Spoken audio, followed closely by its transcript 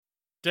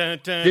I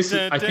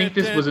think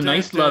this was a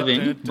nice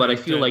love-in, but I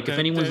feel like if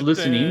anyone's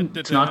listening,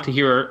 it's not to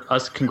hear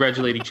us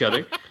congratulate each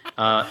other.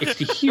 It's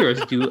to hear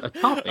us do a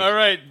topic. All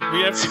right, we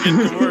have to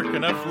get to work.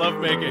 Enough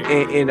lovemaking.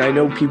 And I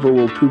know people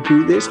will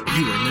poo-poo this. You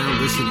are now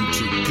listening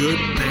to Good,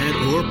 Bad,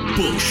 or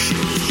Bullshit.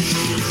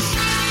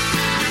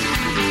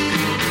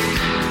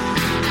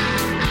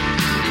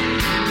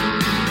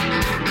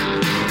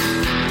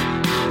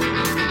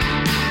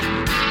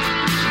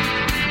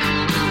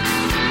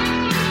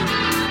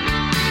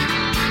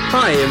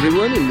 Hi,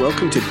 everyone, and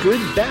welcome to Good,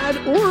 Bad,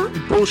 or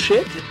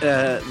Bullshit,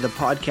 the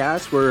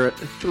podcast where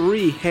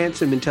three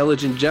handsome,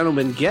 intelligent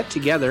gentlemen get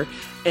together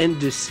and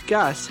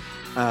discuss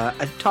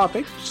a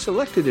topic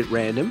selected at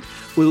random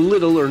with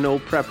little or no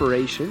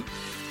preparation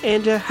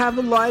and have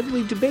a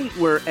lively debate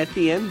where at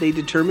the end they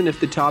determine if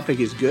the topic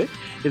is good,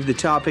 if the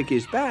topic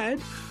is bad,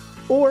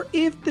 or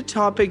if the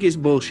topic is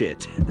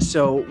bullshit.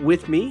 So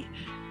with me,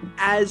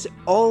 as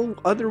all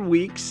other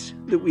weeks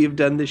that we have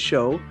done this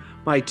show,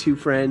 my two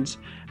friends,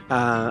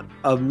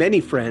 of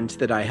many friends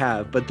that I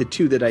have, but the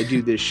two that I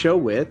do this show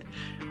with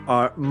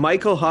are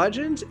Michael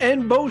Hodgins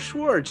and Bo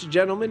Schwartz.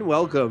 Gentlemen,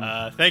 welcome.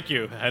 Thank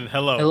you, and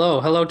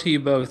hello. Hello to you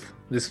both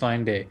this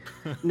fine day.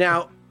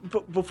 Now,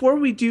 before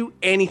we do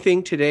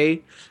anything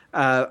today,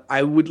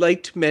 I would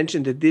like to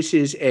mention that this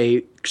is a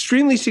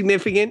extremely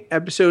significant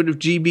episode of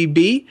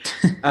GBB.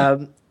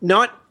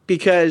 Not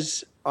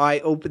because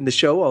I opened the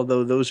show,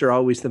 although those are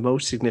always the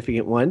most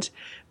significant ones,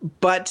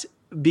 but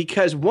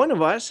because one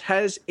of us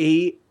has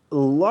a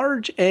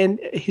large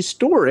and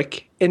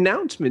historic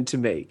announcement to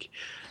make.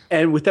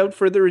 And without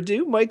further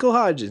ado, Michael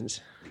Hodgins.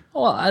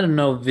 Well, I don't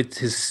know if it's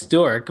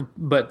historic,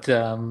 but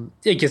I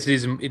guess it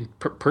is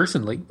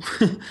personally.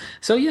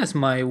 So yes,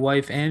 my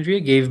wife Andrea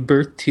gave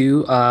birth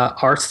to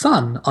our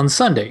son on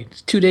Sunday,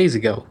 2 days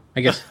ago,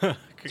 I guess.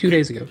 2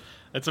 days ago.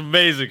 That's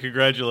amazing.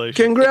 Congratulations.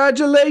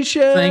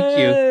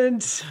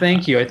 Congratulations.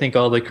 Thank you. I think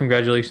all the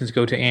congratulations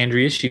go to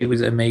Andrea. She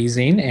was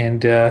amazing,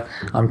 and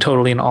I'm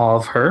totally in awe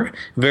of her.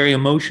 Very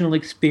emotional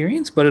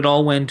experience, but it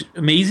all went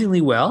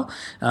amazingly well.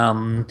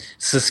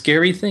 It's a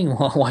scary thing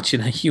while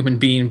watching a human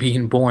being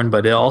being born,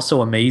 but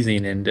also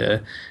amazing.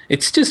 And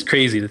it's just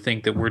crazy to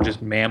think that we're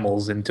just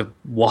mammals and to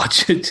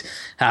watch it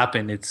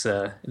happen. It's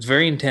a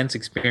very intense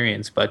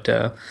experience, But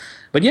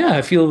yeah,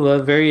 I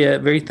feel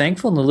very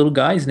thankful. And the little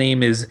guy's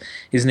name is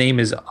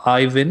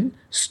Ivan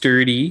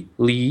Sturdy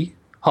Lee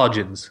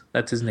Hodgins.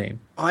 That's his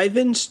name.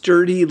 Ivan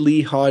Sturdy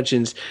Lee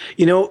Hodgins.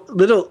 You know,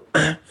 little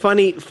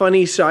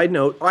funny side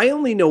note. I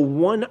only know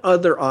one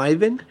other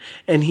Ivan,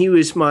 and he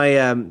was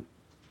my.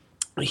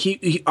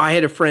 I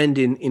had a friend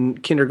in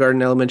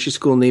kindergarten, elementary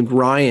school named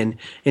Ryan,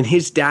 and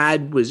his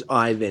dad was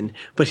Ivan,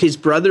 but his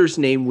brother's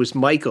name was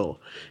Michael.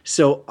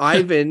 So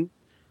Ivan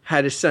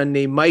had a son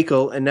named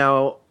Michael, and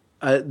now.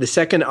 The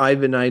second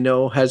Ivan I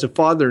know has a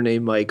father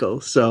named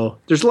Michael. So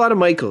there's a lot of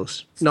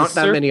Michaels, not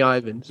that many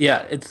Ivans.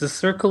 Yeah, it's the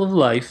circle of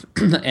life.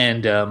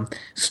 And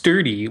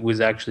Sturdy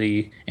was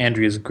actually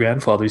Andrea's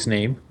grandfather's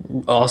name.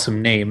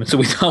 Awesome name. So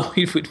we thought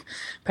we would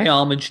pay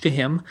homage to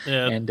him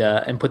and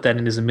put that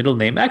in as a middle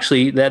name.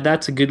 Actually,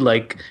 that's a good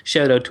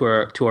shout out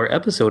to our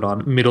episode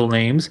on middle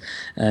names.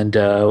 And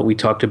we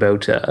talked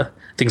about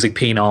things like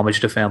paying homage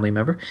to a family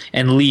member.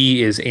 And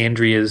Lee is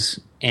Andrea's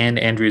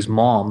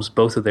mom's,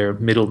 both of their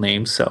middle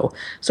names. So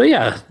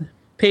yeah,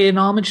 paying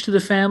homage to the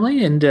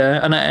family, and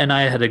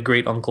I had a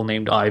great uncle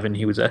named Ivan.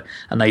 He was a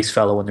nice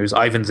fellow, and there's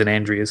Ivan's and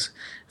Andrea's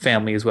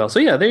family as well. So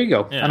yeah, there you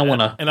go. Yeah, I don't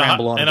want to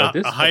ramble on about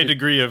this. A high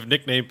degree of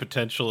nickname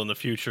potential in the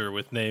future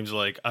with names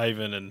like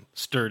Ivan and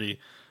Sturdy.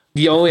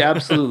 Yeah, oh, yeah,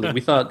 absolutely.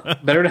 We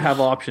thought better to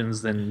have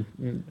options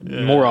than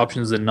more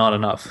options than not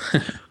enough.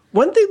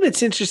 One thing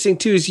that's interesting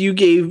too is you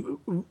gave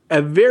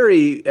a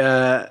very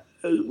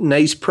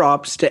nice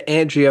props to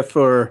Andrea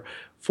for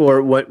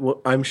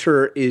what I'm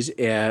sure is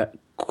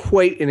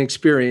quite an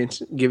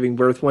experience giving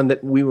birth, one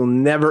that we will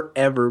never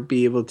ever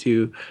be able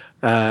to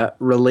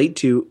relate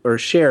to or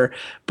share.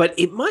 But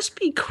it must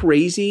be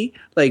crazy,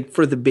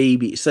 for the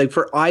babies,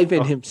 for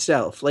Ivan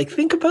himself.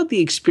 Think about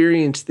the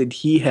experience that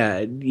he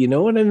had. You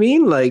know what I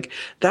mean?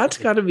 That's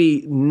got to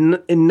be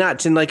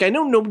nuts. And I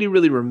know nobody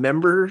really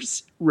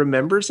remembers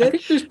it. I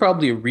think there's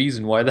probably a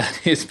reason why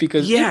that is,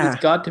 because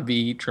it's got to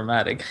be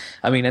traumatic.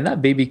 I mean, and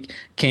that baby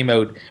came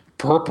out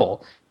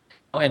purple.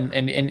 And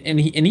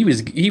he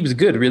was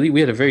good, really. We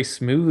had a very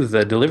smooth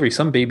delivery.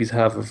 Some babies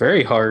have a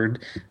very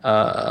hard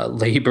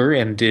labor,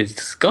 and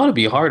it's got to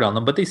be hard on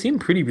them. But they seem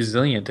pretty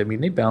resilient. I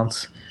mean, they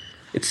bounce.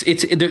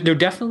 They're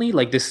definitely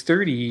the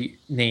Sturdy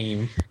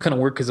name kind of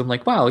work, because I'm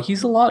like, wow,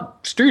 he's a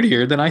lot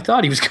sturdier than I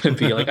thought he was going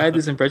to be. I had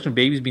this impression of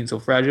babies being so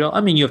fragile.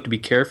 I mean, you have to be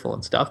careful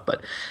and stuff,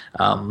 but.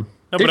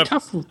 No, but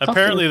tough,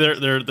 apparently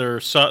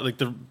they're soft.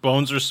 The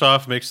bones are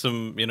soft, makes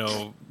them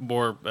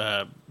more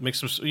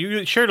makes them.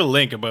 You shared a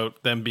link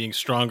about them being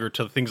stronger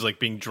to things like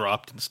being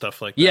dropped and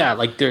stuff like that.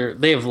 Yeah,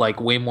 they have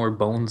way more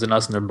bones than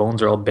us, and their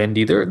bones are all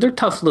bendy. They're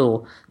tough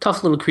little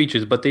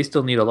creatures, but they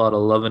still need a lot of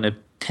love and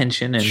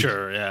attention. And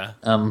sure, yeah.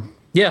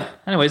 Yeah.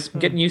 Anyways,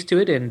 getting used to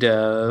it, and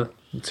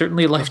It's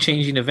certainly a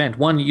life-changing event.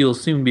 One you'll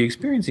soon be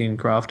experiencing in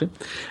Crofton.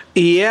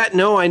 Yeah,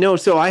 no, I know.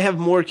 So I have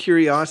more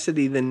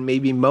curiosity than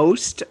maybe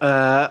most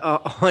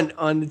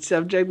on the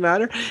subject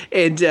matter,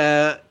 and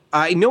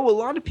I know a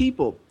lot of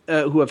people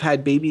who have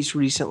had babies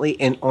recently,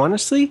 and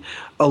honestly,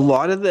 a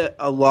lot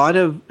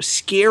of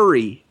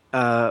scary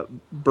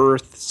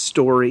birth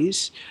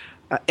stories.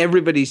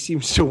 Everybody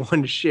seems to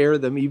want to share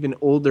them. Even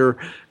older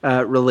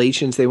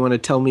relations, they want to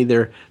tell me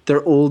their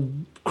old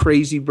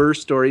crazy birth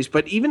stories.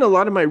 But even a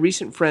lot of my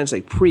recent friends,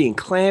 like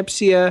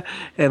pre-eclampsia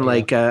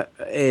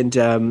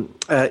and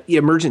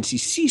emergency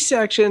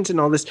C-sections and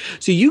all this.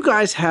 So you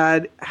guys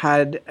had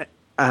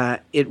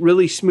it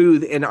really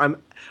smooth, and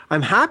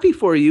I'm happy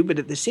for you, but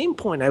at the same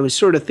point, I was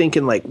sort of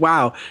thinking like,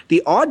 wow,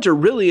 the odds are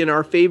really in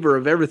our favor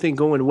of everything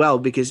going well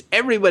because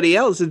everybody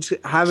else is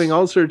having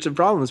all sorts of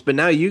problems. But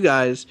now you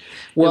guys,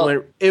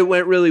 it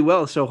went really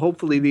well. So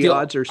hopefully the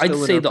odds are still in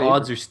our favor. I'd say the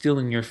odds are still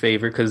in your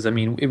favor because, I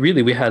mean,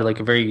 we had like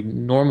a very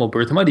normal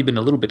birth. It might have been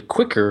a little bit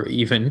quicker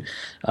even,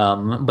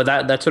 but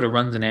that sort of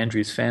runs in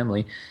Andrew's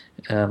family.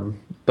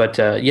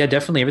 Yeah,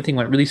 definitely everything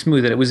went really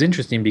smooth, and it was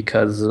interesting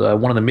because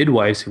one of the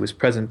midwives who was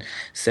present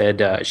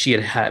said she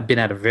had been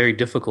at a very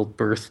difficult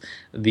birth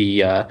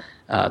the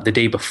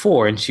day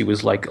before, and she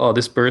was like, "Oh,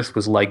 this birth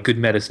was like good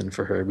medicine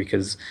for her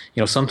because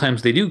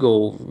sometimes they do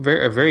go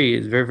very, very,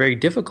 very, very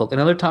difficult, and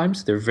other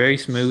times they're very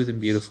smooth and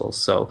beautiful."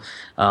 So,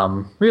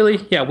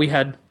 really, yeah, we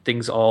had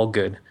things all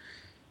good.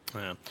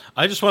 Yeah.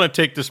 I just want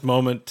to take this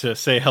moment to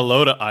say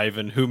hello to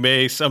Ivan, who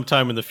may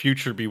sometime in the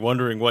future be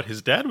wondering what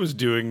his dad was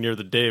doing near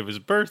the day of his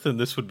birth, and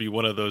this would be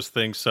one of those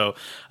things. So,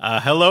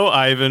 hello,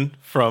 Ivan,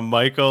 from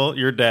Michael,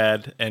 your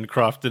dad, and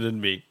Crofton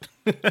and me.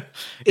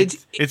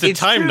 it's a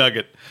time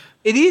nugget.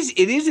 It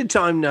is a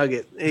time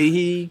nugget.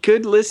 He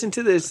could listen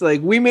to this.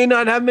 Like, we may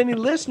not have many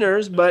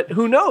listeners, but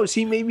who knows?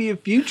 He may be a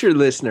future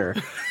listener.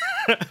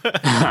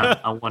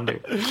 I wonder.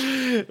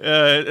 You'd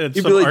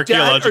be like,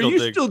 Dad, are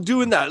you still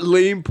doing that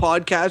lame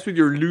podcast with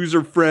your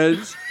loser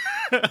friends?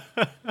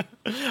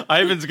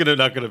 Ivan's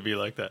not gonna be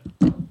like that.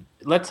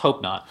 Let's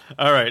hope not.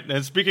 All right.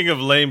 And speaking of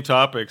lame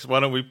topics, why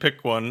don't we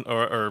pick one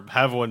or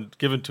have one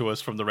given to us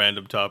from the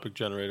random topic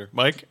generator?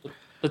 Mike?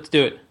 Let's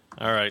do it.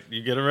 All right.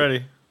 You get it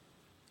ready.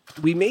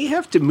 We may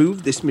have to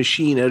move this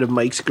machine out of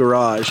Mike's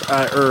garage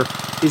or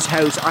his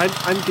house.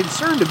 I'm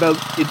concerned about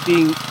it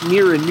being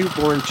near a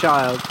newborn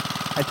child.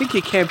 I think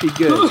it can't be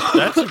good.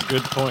 That's a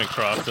good point,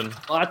 Crofton.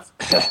 Well,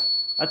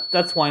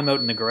 that's why I'm out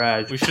in the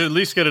garage. We should at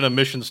least get an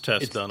emissions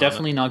test done. It's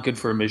definitely not good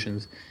for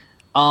emissions.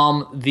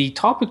 The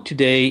topic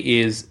today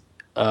is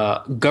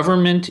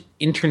government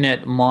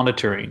internet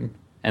monitoring,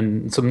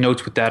 and some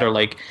notes with that are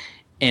like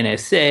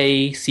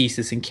NSA,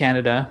 CSIS in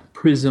Canada,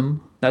 PRISM,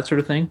 that sort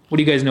of thing. What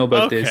do you guys know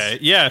about this? Okay,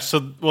 yeah.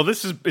 So,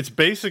 it's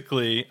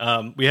basically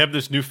we have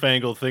this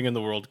newfangled thing in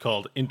the world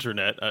called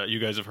internet. You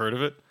guys have heard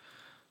of it?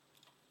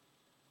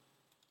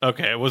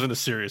 Okay, it wasn't a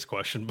serious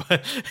question,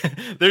 but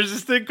there's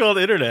this thing called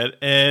internet,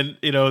 and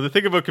the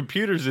thing about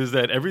computers is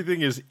that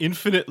everything is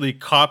infinitely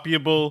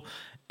copyable,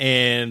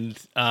 and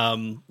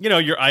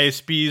your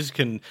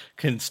ISPs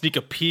can sneak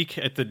a peek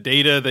at the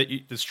data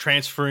that's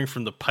transferring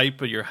from the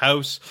pipe of your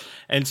house,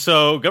 and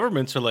so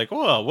governments are like,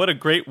 "Oh, what a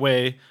great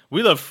way!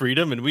 We love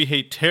freedom, and we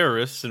hate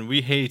terrorists, and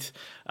we hate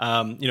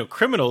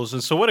criminals,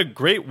 and so what a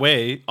great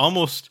way,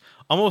 almost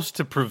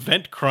to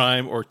prevent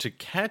crime or to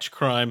catch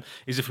crime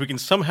is if we can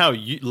somehow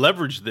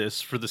leverage this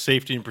for the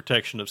safety and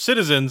protection of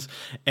citizens,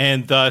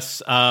 and thus,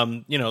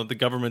 the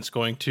government's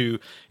going to,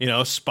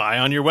 spy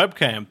on your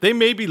webcam. They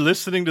may be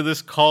listening to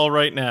this call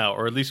right now,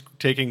 or at least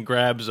taking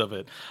grabs of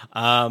it.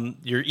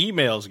 Your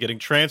emails getting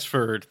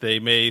transferred, they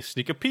may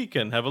sneak a peek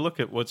and have a look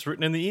at what's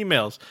written in the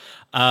emails.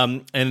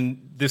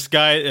 And this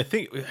guy, I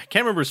can't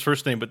remember his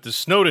first name, but the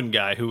Snowden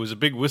guy, who was a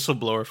big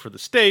whistleblower for the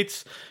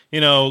States,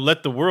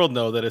 let the world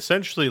know that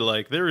essentially,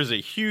 like, there is a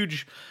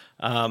huge,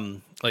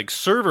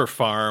 server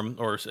farm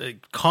or a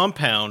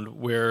compound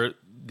where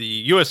the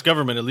U.S.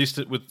 government, at least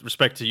with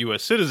respect to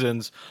U.S.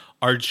 citizens,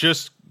 are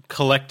just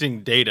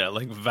collecting data,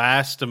 like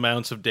vast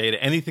amounts of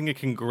data, anything it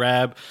can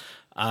grab,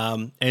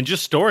 and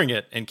just storing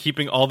it and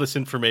keeping all this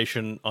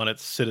information on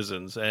its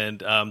citizens. And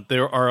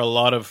there are a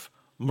lot of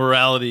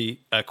morality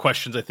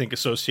questions, I think,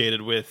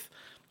 associated with,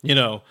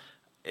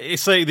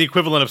 it's like the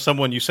equivalent of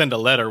someone you send a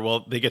letter.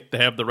 Well, they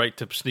have the right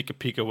to sneak a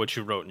peek at what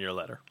you wrote in your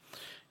letter,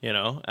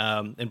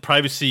 and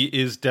privacy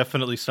is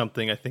definitely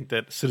something I think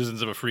that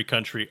citizens of a free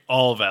country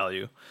all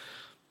value.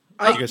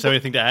 Do you guys have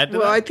anything to add to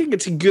that? I think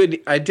it's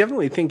I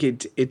definitely think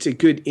it's a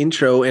good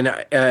intro, and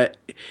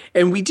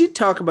we did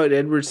talk about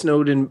Edward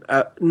Snowden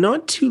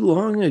not too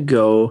long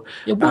ago.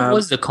 Yeah, what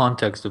was the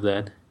context of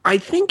that? I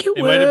think it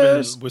might have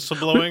been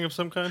whistleblowing of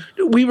some kind.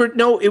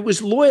 It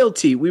was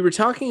loyalty. We were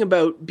talking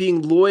about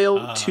being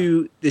loyal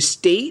to the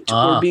state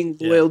or being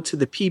loyal to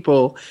the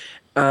people,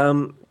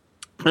 and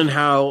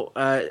how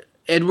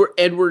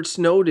Edward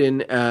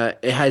Snowden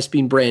has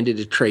been branded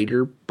a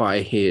traitor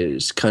by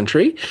his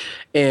country,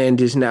 and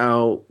is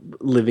now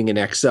living in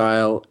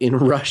exile in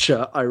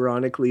Russia,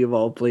 ironically of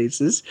all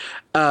places.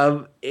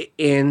 They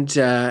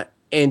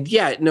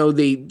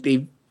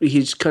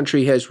his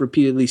country has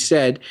repeatedly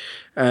said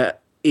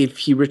if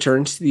he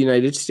returns to the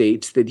United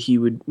States that he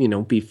would,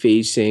 be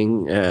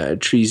facing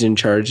treason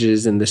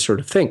charges and this sort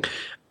of thing.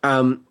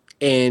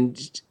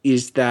 And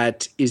is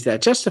that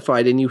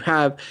justified? And you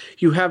have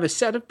a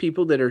set of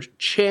people that are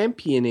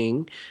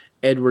championing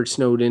Edward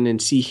Snowden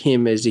and see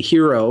him as a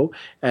hero,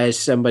 as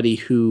somebody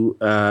who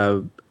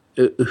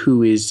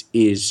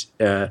is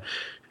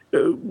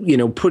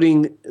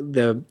putting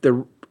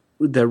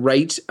the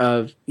rights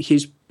of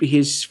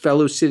his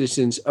fellow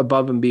citizens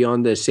above and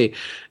beyond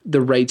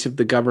the rights of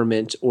the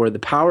government or the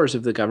powers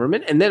of the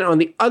government. And then on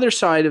the other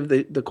side of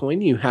the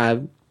coin, you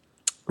have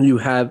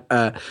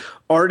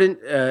ardent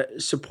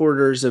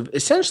supporters of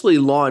essentially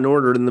law and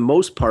order, in the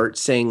most part,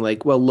 saying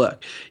like, well,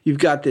 look, you've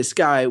got this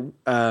guy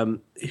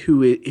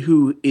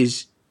who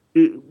is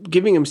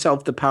giving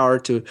himself the power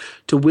to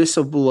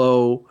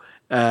whistleblow,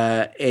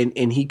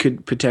 and he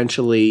could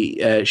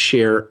potentially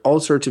share all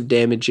sorts of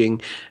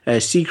damaging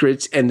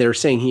secrets. And they're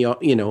saying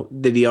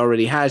that he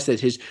already has, that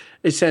has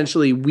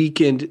essentially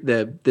weakened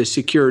the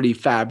security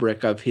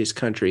fabric of his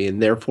country,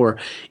 and therefore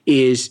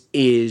is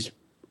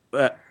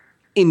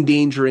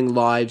endangering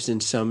lives in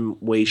some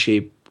way,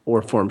 shape,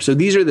 or form. So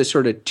these are the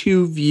sort of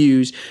two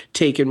views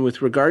taken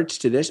with regards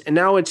to this. And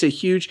now it's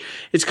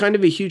kind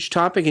of a huge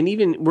topic. And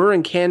even we're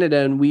in Canada,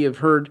 and we have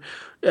heard,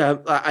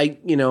 I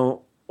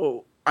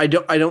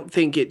don't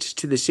think it's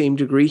to the same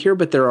degree here,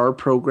 but there are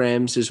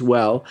programs as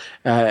well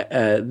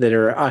that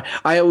are.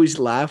 I always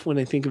laugh when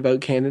I think about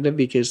Canada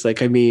because,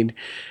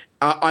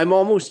 I'm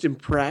almost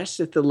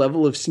impressed at the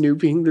level of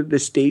snooping that the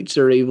states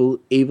are able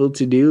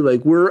to do.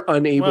 Like, we're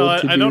unable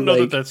to do. I don't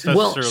know that's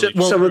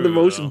necessarily some of the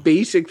most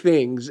basic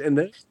things,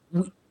 and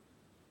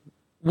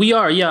we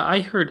are. Yeah,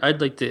 I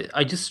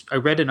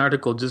read an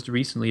article just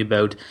recently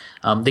about.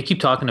 They keep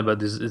talking about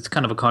this. It's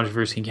kind of a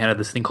controversy in Canada.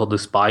 This thing called the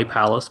Spy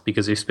Palace,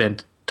 because they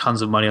spent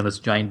tons of money on this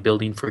giant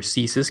building for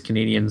CSIS,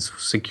 Canadian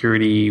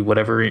Security,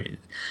 whatever,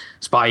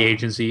 spy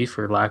agency,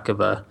 for lack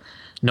of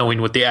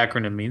knowing what the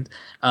acronym means.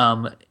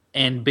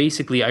 And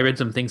basically, I read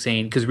some things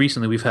saying, because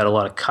recently we've had a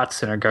lot of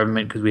cuts in our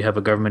government, because we have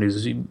a government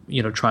who's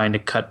trying to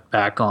cut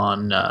back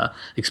on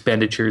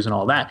expenditures and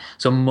all that.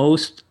 So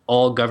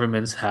all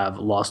governments have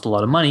lost a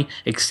lot of money,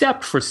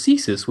 except for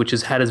CSIS, which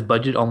has had its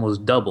budget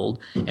almost doubled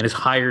and has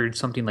hired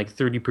something like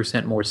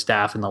 30% more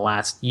staff in the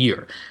last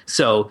year.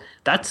 So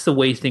that's the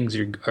way things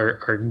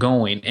are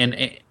going, and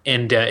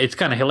it's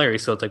kind of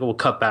hilarious. So it's like, we'll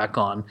cut back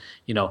on,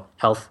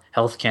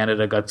 Health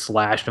Canada got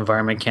slashed,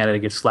 Environment Canada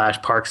gets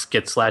slashed, Parks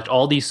get slashed,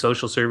 all these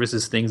social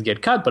services things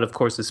get cut. But of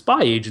course, the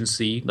spy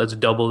agency, let's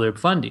double their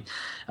funding.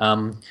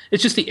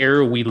 It's just the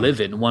era we live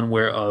in, one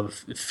where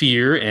of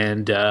fear,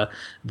 and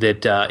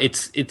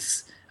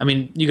it's. I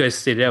mean, you guys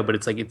stated out, but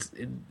it's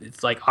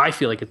like I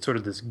feel like it's sort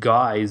of this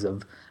guise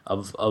of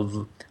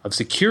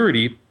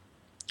security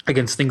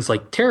against things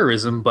like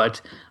terrorism,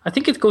 but I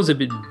think it goes a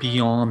bit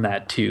beyond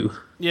that too.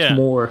 Yeah, it's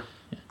more.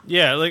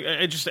 Yeah, like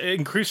I just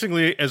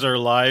increasingly as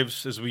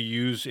we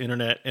use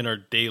internet in our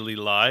daily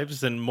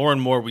lives, then more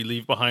and more we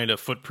leave behind a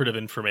footprint of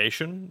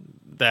information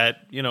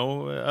that,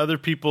 other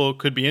people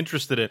could be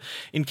interested in.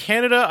 In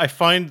Canada, I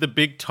find the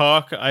big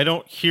talk, I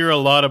don't hear a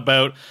lot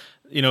about,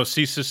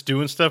 CSIS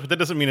doing stuff, but that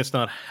doesn't mean it's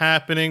not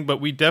happening. But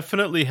we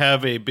definitely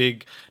have a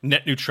big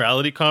net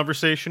neutrality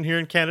conversation here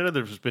in Canada.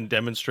 There's been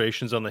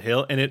demonstrations on the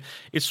Hill, and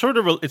it's sort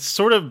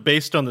of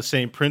based on the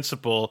same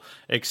principle,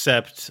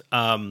 except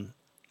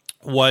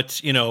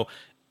what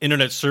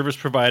internet service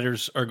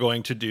providers are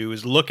going to do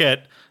is look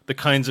at the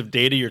kinds of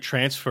data you're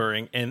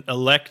transferring and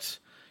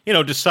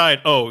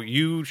decide,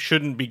 you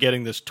shouldn't be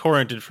getting this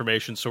torrent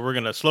information, so we're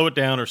going to slow it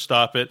down or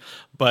stop it.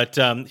 But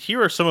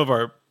here are some of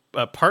our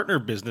partner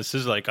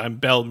businesses, like I'm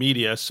Bell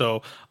Media,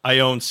 so I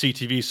own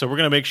CTV, so we're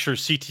going to make sure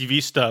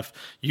CTV stuff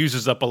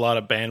uses up a lot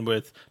of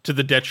bandwidth to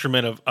the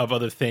detriment of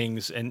other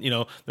things. And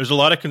there's a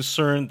lot of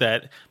concern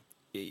that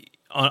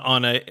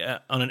on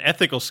an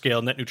ethical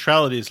scale, net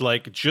neutrality is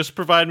like, just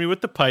provide me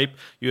with the pipe.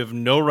 You have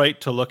no right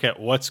to look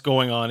at what's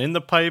going on in the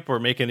pipe or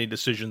make any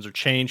decisions or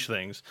change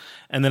things.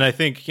 And then I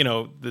think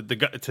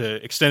to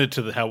extend it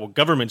to how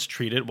governments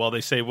treat it, while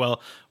they say,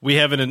 well, we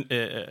have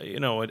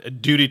a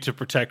duty to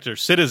protect our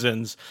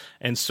citizens,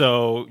 and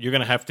so you're going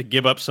to have to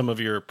give up some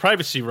of your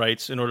privacy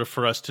rights in order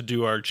for us to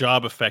do our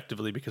job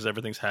effectively, because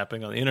everything's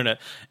happening on the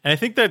internet. And I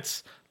think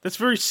that's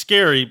very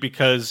scary,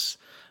 because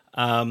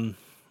I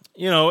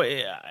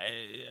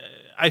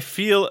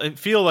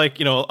feel like,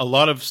 a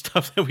lot of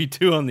stuff that we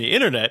do on the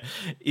internet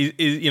is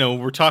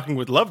we're talking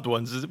with loved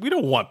ones. We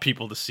don't want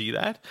people to see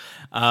that.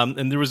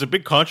 And there was a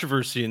big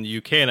controversy in the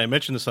UK, and I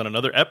mentioned this on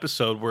another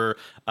episode, where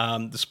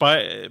the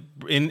spy,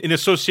 in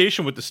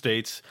association with the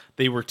States,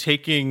 they were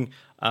grabbing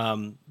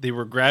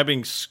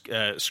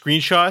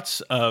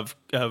screenshots of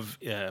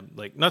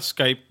like not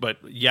Skype, but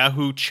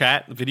Yahoo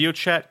chat, video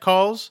chat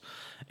calls,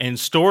 and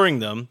storing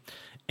them.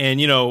 And,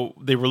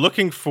 they were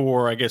looking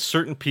for, I guess,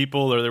 certain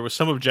people, or there was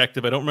some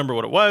objective. I don't remember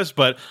what it was,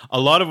 but a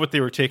lot of what they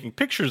were taking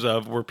pictures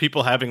of were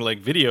people having like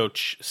video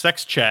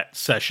sex chat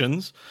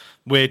sessions,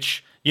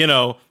 which,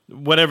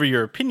 whatever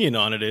your opinion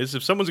on it is,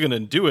 if someone's going to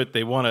do it,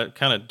 they want to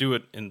kind of do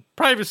it in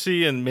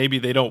privacy, and maybe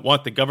they don't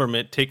want the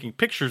government taking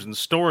pictures and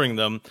storing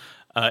them,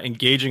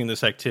 engaging in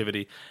this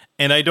activity.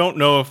 And I don't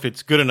know if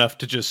it's good enough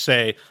to just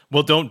say,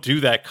 well, don't do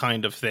that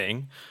kind of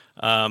thing.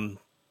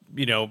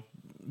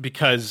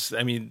 Because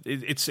I mean,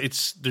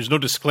 it's there's no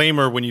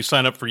disclaimer when you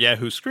sign up for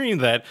Yahoo Screen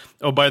that,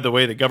 oh, by the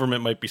way, the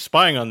government might be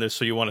spying on this,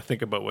 so you want to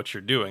think about what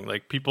you're doing.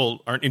 Like,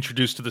 people aren't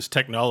introduced to this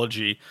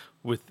technology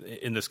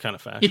in this kind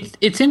of fashion.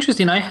 It's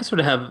interesting. I sort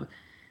of have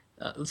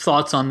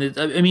thoughts on this.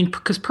 I mean,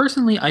 because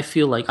personally, I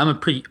feel like I'm a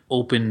pretty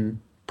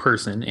open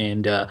person,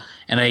 and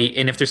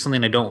if there's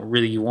something I don't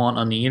really want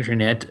on the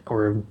internet,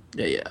 or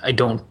I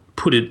don't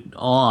put it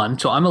on,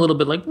 so I'm a little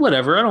bit like,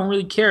 whatever, I don't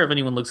really care if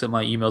anyone looks at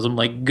my emails. I'm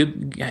like,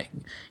 good,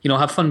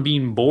 have fun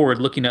being bored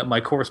looking at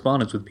my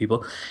correspondence with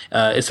people.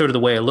 It's sort of the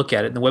way I look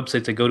at it, and the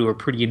websites I go to are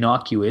pretty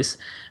innocuous,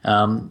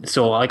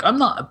 so like I'm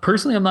not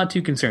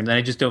too concerned, and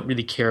I just don't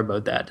really care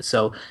about that.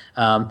 So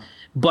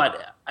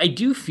but I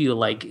do feel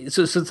like,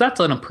 so that's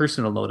on a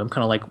personal note. I'm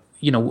kind of like,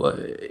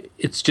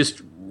 it's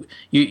just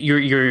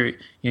you're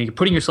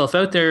putting yourself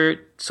out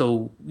there,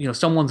 so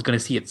someone's going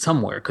to see it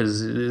somewhere,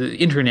 because the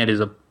internet is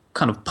a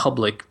kind of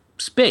public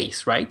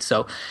space, right?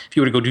 So if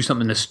you were to go do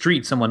something in the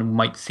street, someone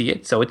might see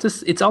it. So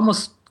it's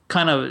almost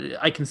kind of,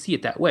 I can see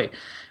it that way.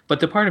 But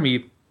the part of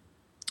me,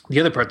 the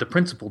other part, the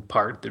principled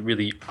part that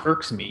really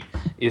irks me,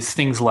 is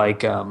things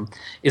like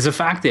is the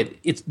fact that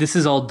this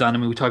is all done. I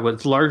mean, we talk about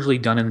it's largely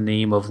done in the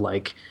name of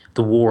like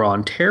the war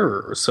on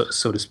terror,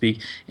 so to speak,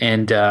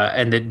 and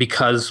that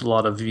because a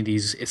lot of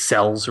these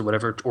cells or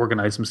whatever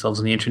organize themselves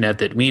on the internet,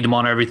 that we need to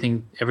monitor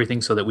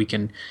everything so that we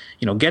can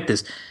get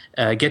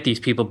these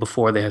people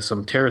before they have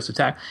some terrorist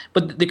attack.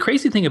 But the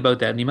crazy thing about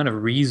that, and the amount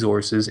of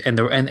resources and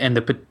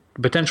the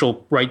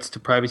potential rights to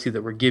privacy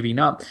that we're giving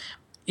up,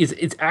 is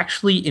it's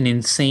actually an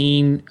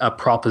insane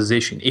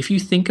proposition. If you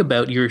think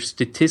about your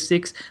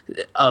statistical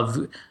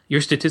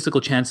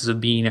chances of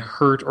being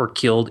hurt or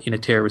killed in a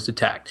terrorist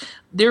attack,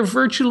 they're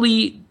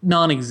virtually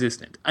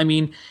non-existent. I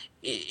mean,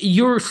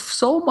 you're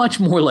so much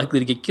more likely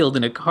to get killed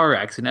in a car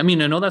accident. I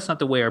mean, I know that's not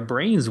the way our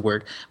brains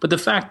work, but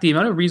the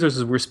amount of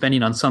resources we're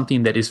spending on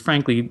something that is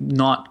frankly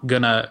not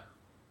gonna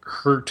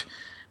hurt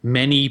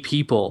many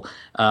people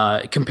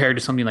compared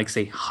to something like,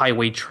 say,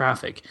 highway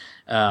traffic,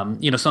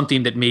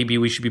 something that maybe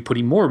we should be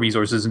putting more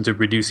resources into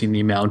reducing the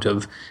amount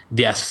of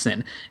deaths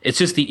in. It's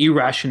just the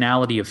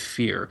irrationality of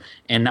fear,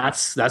 and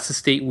that's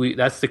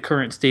the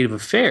current state of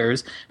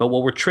affairs. But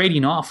what we're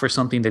trading off for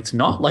something that's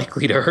not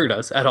likely to hurt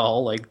us at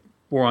all, like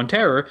war on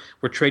terror,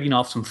 we're trading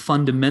off some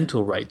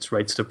fundamental rights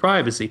to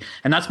privacy,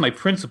 and that's my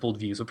principled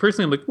view. So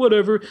personally, I'm like,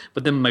 whatever,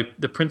 but then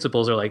the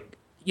principles are like,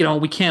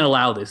 we can't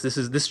allow this.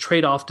 This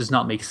trade-off does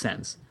not make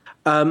sense.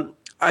 I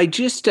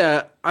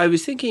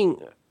was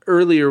thinking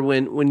earlier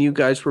when you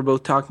guys were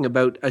both talking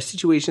about a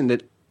situation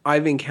that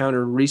I've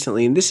encountered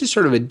recently, and this is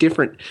sort of a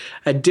different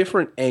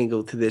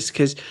angle to this,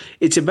 because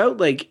it's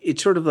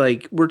sort of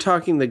like we're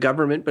talking the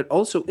government, but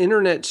also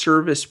internet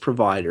service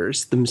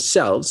providers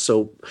themselves.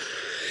 So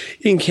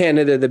in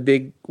Canada, the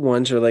big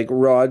ones are like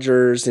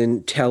Rogers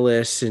and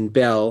TELUS and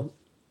Bell,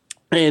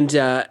 and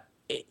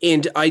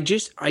I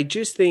just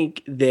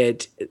think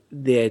that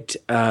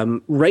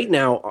right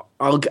now,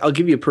 I'll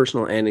give you a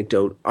personal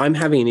anecdote. I'm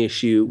having an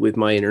issue with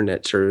my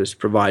internet service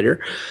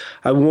provider.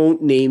 I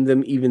won't name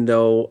them, even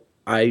though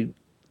they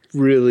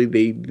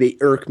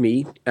irk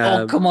me.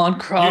 Oh, come on,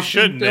 Crawford. You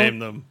should name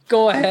them.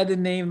 Go ahead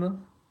and name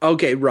them.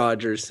 Okay,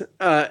 Rogers.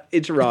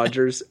 It's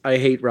Rogers. I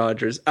hate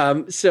Rogers.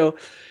 So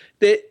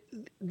the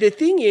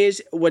thing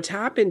is, what's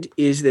happened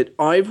is that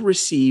I've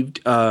received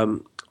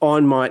on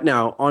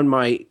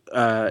my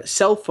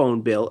cell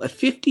phone bill a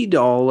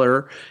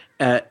 $50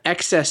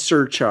 excess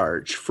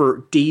surcharge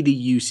for data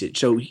usage.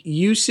 So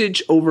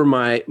usage over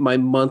my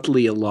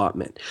monthly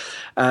allotment.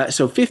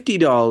 So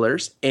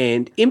 $50,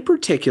 and in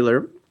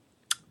particular,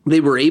 they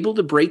were able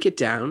to break it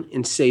down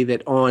and say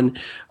that on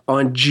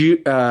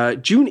June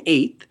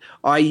 8th,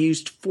 I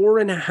used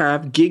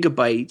 4.5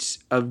 gigabytes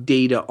of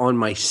data on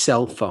my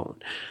cell phone.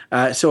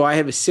 So I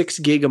have a 6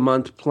 gig a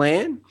month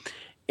plan.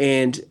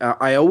 And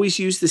I always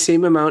use the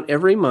same amount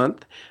every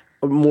month,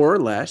 more or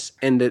less.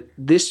 And that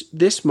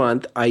this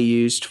month I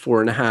used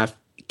 4.5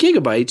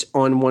 gigabytes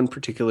on one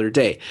particular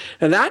day.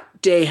 Now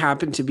that day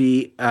happened to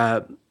be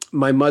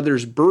my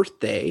mother's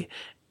birthday,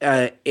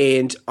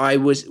 and I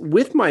was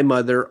with my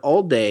mother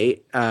all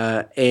day,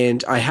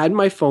 and I had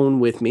my phone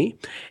with me,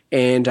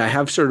 and I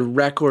have sort of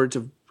records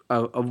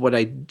of what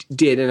I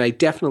did, and I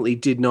definitely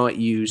did not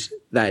use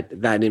that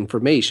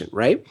information,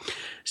 right?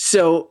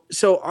 So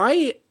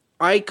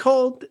I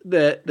called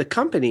the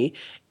company,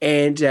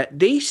 and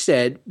they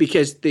said,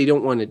 because they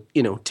don't want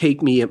to,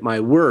 take me at my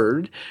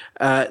word,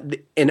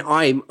 and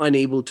I'm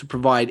unable to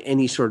provide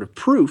any sort of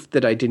proof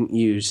that I didn't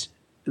use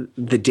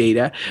the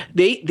data.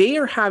 They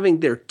are having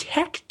their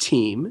tech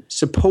team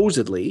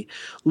supposedly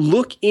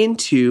look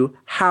into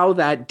how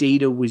that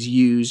data was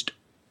used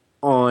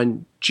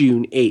on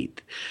June 8th.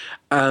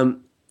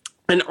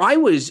 And I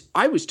was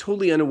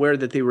totally unaware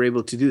that they were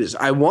able to do this.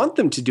 I want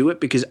them to do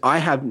it because I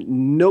have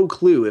no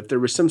clue if there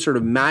was some sort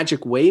of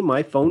magic way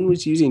my phone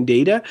was using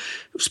data,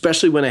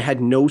 especially when I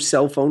had no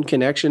cell phone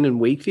connection in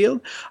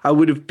Wakefield. I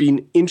would have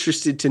been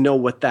interested to know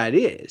what that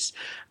is.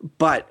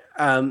 But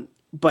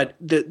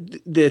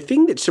the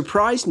thing that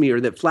surprised me or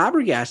that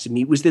flabbergasted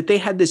me was that they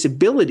had this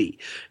ability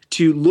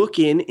to look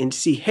in and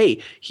see,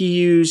 hey, he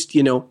used,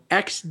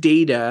 X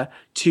data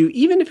to,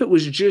 even if it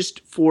was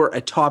just for a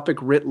topic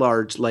writ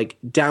large, like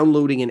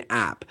downloading an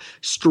app,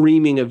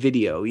 streaming a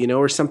video,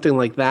 or something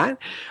like that.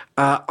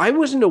 I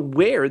wasn't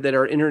aware that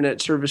our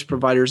internet service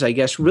providers, I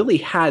guess, really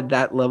had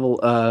that level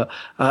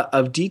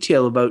of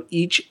detail about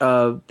each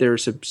of their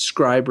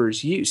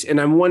subscribers' use.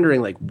 And I'm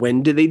wondering, like,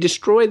 when do they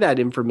destroy that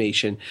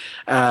information?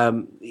 How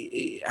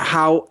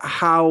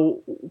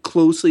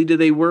closely do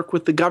they work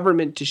with the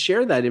government to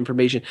share that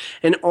information?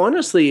 And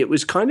honestly, it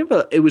was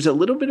a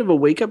little bit of a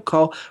wake-up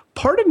call.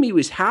 Part of me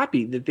was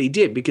happy that they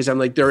did, because I'm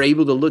like, they're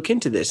able to look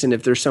into this. And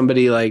if there's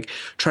somebody like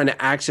trying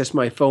to access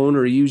my phone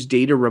or use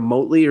data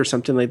remotely or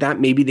something like that,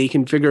 maybe they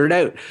can figure it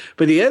out.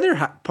 But the other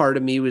part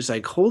of me was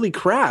like, holy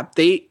crap,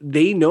 they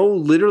know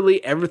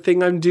literally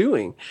everything I'm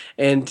doing.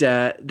 And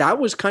that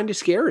was kind of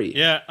scary.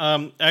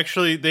 Yeah,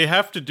 actually, they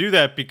have to do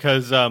that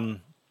because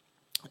on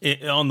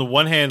the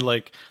one hand,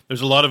 like,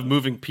 there's a lot of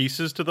moving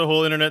pieces to the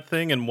whole internet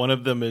thing, and one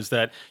of them is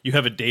that you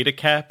have a data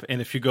cap, and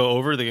if you go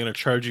over, they're going to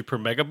charge you per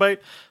megabyte.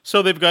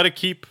 So they've got to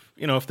keep,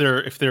 if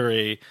they're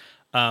a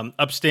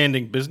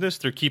upstanding business,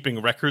 they're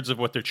keeping records of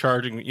what they're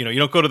charging. You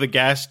don't go to the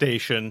gas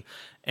station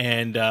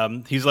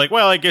and he's like,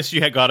 well, I guess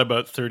you had got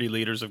about 30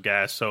 liters of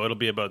gas, so it'll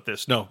be about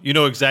this. No, you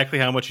know exactly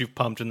how much you've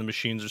pumped, and the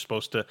machines are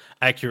supposed to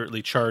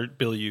accurately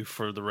bill you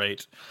for the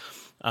rate.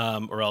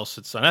 Or else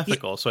it's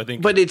unethical. So I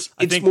think, but it's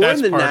more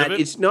than that.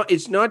 It's not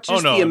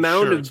just the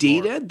amount of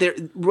data.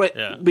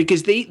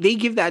 Because they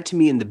give that to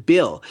me in the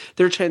bill.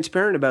 They're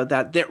transparent about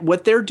that.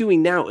 What they're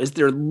doing now is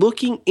they're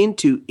looking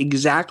into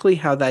exactly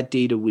how that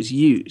data was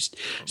used,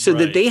 so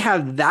that they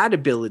have that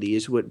ability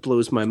is what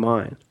blows my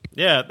mind.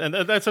 Yeah, and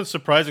that's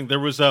unsurprising. There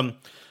was the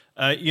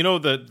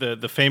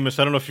famous,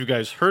 I don't know if you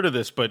guys heard of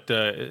this, but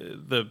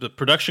the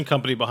production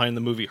company behind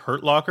the movie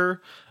Hurt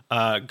Locker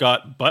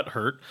got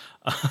butthurt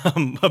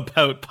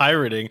about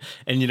pirating,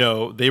 and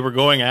they were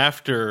going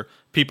after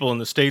people in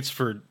the States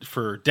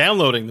for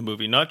downloading the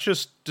movie, not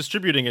just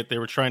distributing it. They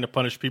were trying to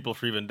punish people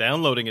for even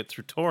downloading it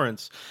through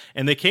torrents.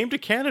 And they came to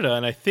Canada,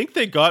 and I think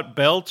they got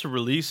Bell to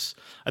release.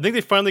 I think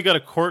they finally got a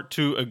court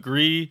to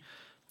agree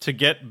to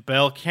get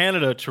Bell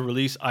Canada to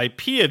release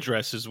IP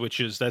addresses,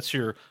 that's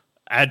your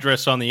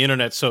address on the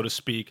internet, so to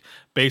speak.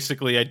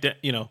 Basically,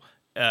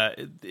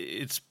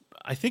 it's.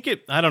 I think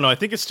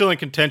it's still in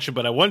contention,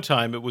 but at one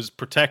time it was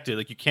protected.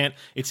 Like,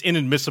 it's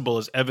inadmissible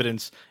as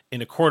evidence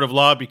in a court of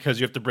law because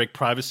you have to break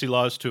privacy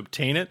laws to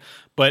obtain it.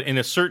 But in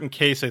a certain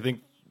case, I think,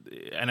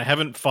 and I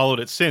haven't followed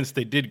it since,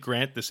 they did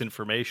grant this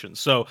information.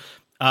 So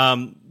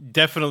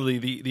definitely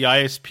the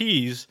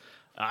ISPs,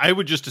 I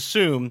would just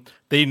assume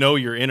they know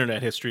your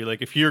internet history.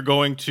 Like, if you're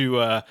going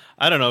to,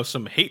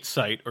 some hate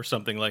site or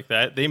something like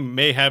that, they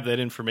may have that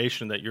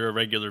information that you're a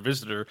regular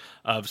visitor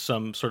of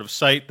some sort of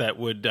site that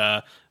would,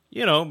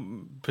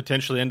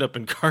 potentially end up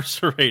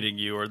incarcerating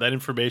you, or that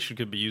information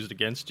could be used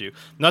against you.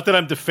 Not that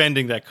I'm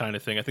defending that kind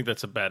of thing. I think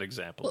that's a bad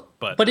example.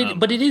 But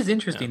it is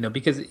interesting though,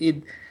 because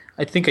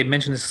I think I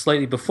mentioned this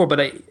slightly before, but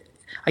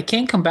I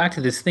can't come back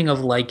to this thing of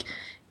like,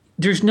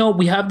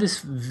 we have this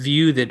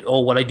view that,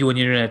 what I do on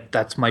the internet,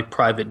 that's my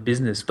private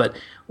business. But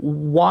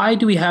why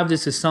do we have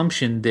this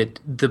assumption that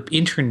the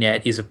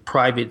internet is a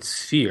private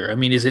sphere? I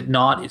mean, is it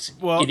not?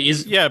 It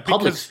is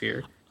public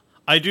sphere.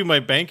 I do my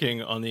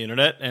banking on the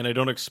internet, and I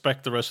don't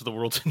expect the rest of the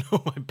world to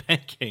know my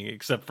banking,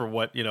 except for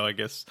what, I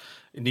guess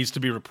it needs to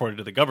be reported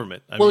to the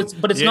government. It's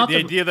not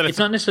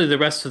necessarily the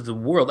rest of the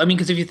world. I mean,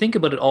 because if you think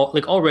about it,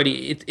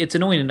 already it's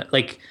annoying.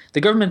 Like,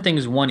 the government thing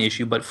is one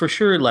issue, but for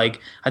sure, like,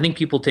 I think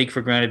people take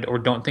for granted or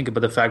don't think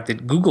about the fact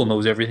that Google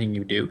knows everything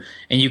you do,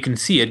 and you can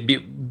see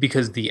it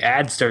because the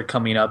ads start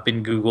coming up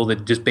in Google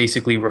that just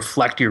basically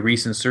reflect your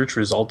recent search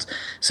results.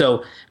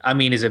 So, I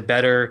mean, is it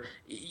better?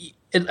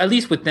 At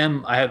least with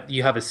them,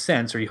 you have a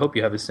sense, or you hope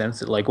you have a sense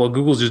that, like, well,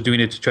 Google's just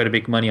doing it to try to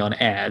make money on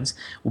ads.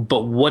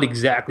 But what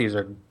exactly is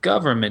our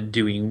government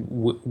doing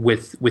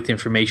with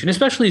information?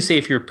 Especially, say,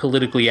 if you're a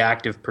politically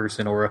active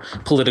person or a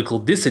political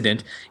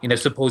dissident in a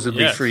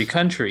supposedly free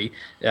country,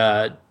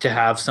 to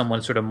have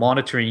someone sort of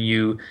monitoring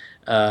you,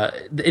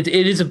 it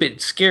is a bit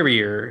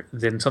scarier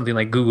than something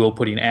like Google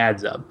putting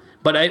ads up.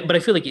 But I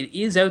feel like it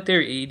is out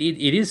there. It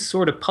is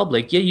sort of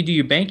public. Yeah, you do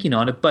your banking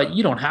on it, but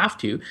you don't have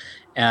to.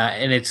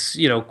 And it's,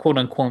 quote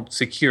unquote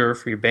secure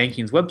for your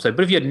banking's website.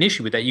 But if you had an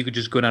issue with that, you could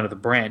just go down to the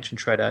branch and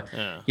try to,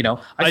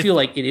 I feel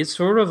like it is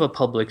sort of a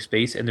public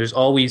space, and there's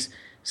always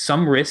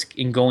some risk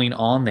in going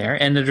on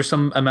there, and there's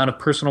some amount of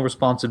personal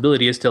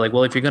responsibility as to like,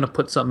 well, if you're going to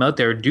put something out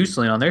there or do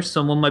something on there,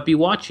 someone might be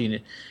watching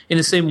it. In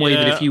the same way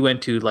that if you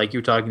went to, like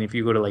you're talking, if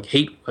you go to like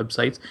hate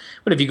websites,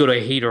 but if you go to a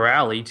hate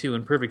rally too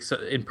in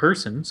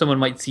person, someone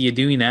might see you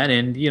doing that,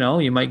 and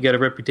you might get a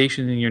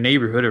reputation in your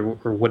neighborhood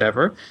or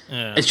whatever.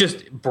 Yeah. It's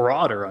just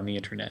broader on the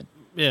internet.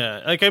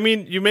 Yeah, like I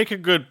mean, you make a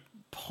good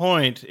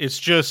point. It's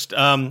just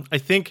I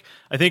think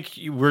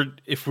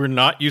if we're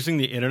not using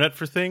the internet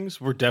for things,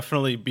 we're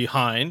definitely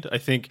behind. I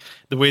think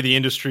the way the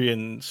industry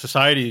and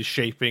society is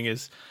shaping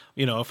is,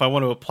 if I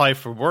want to apply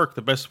for work,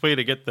 the best way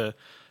to get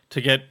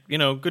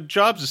good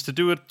jobs is to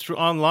do it through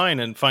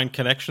online and find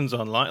connections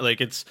online. Like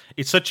it's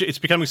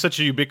becoming such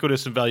a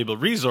ubiquitous and valuable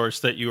resource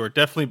that you are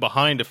definitely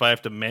behind if I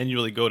have to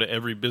manually go to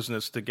every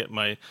business to get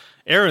my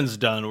errands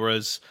done,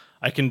 whereas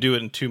I can do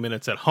it in 2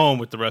 minutes at home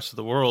with the rest of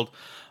the world.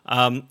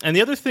 And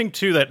the other thing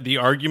too, that the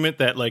argument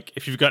that like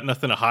if you've got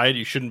nothing to hide,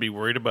 you shouldn't be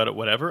worried about it.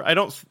 Whatever. I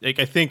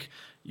think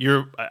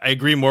I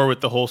agree more with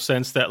the whole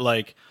sense that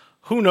like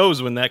who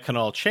knows when that can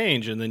all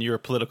change, and then you're a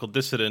political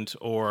dissident,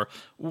 or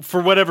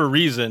for whatever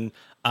reason,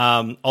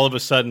 all of a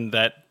sudden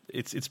that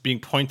it's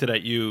being pointed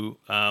at you.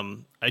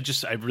 I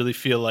really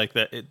feel like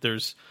that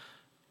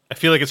I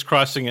feel like it's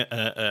crossing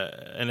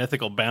an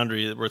ethical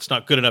boundary where it's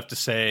not good enough to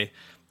say,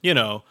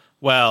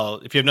 well,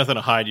 if you have nothing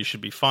to hide, you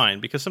should be fine.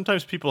 Because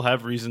sometimes people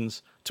have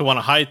reasons to want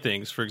to hide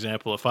things. For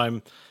example, if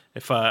I'm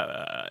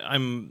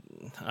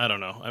I don't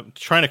know, I'm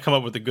trying to come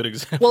up with a good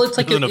example. Well, it's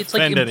like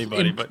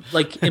anybody, but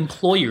like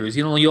employers,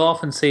 you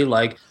often say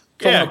like,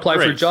 if I want to apply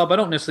for a job, I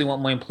don't necessarily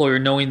want my employer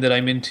knowing that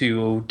I'm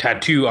into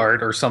tattoo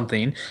art or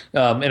something,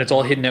 and it's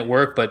all hidden at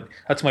work, but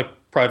that's my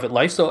private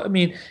life. So, I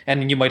mean,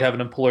 and you might have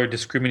an employer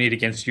discriminate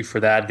against you for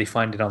that. They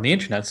find it on the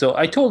internet. So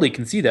I totally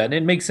can see that, and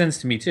it makes sense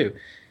to me too.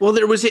 Well,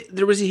 there was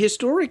a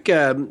historic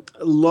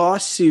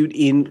lawsuit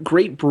in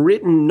Great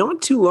Britain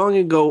not too long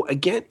ago.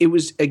 Again, it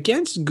was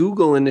against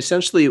Google, and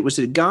essentially it was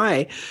a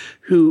guy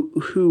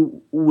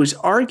who was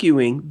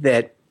arguing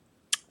that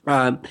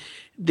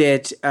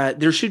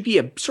there should be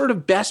a sort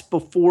of best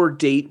before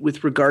date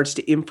with regards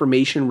to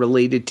information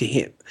related to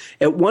him.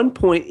 At one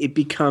point, it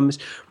becomes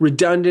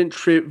redundant,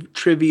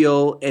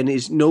 trivial, and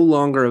is no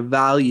longer of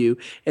value,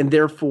 and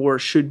therefore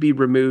should be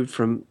removed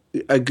from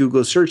a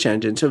Google search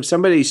engine. So if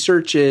somebody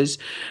searches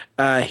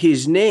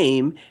his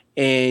name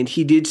and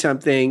he did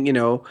something,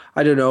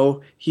 I don't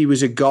know, he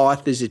was a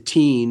goth as a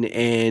teen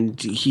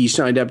and he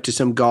signed up to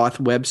some goth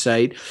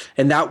website,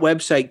 and that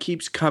website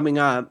keeps coming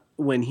up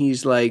when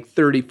he's like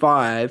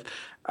 35,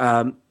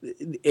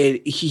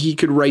 he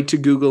could write to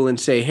Google and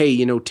say,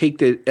 hey,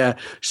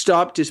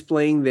 stop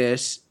displaying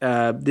this.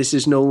 This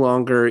is no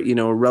longer,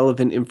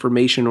 relevant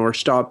information, or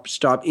stop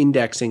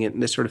indexing it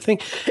and this sort of thing.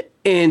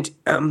 And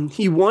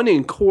he won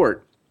in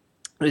court,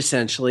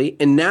 essentially,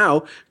 and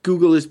now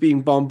Google is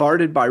being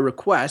bombarded by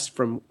requests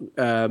from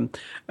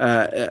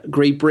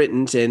Great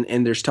Britons,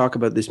 and there's talk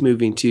about this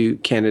moving to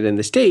Canada and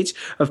the States,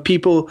 of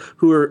people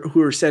who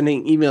are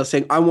sending emails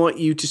saying, I want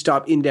you to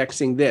stop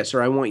indexing this,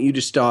 or I want you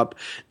to stop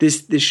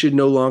this should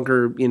no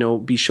longer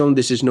be shown,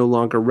 this is no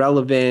longer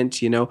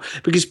relevant,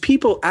 because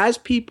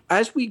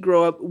as we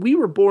grow up, we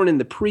were born in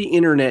the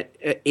pre-internet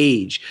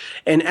age,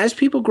 and as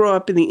people grow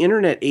up in the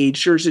internet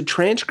age, there's a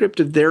transcript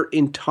of their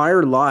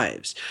entire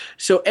lives.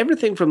 So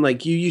everything from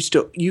like you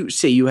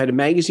say you had a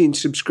magazine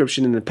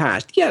subscription in the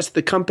past. Yes,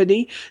 the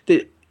company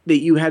that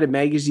you had a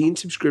magazine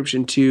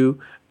subscription to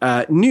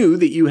knew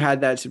that you had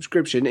that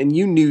subscription, and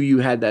you knew you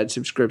had that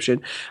subscription.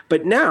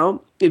 But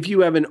now, if you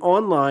have an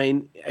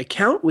online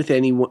account with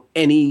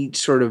any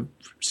sort of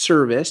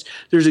service,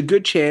 there's a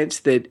good chance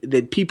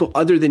that people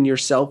other than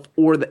yourself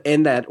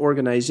and that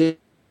organization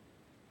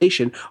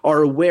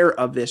are aware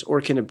of this, or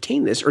can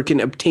obtain this, or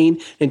can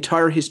obtain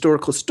entire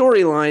historical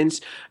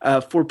storylines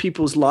for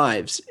people's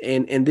lives.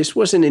 And this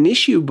wasn't an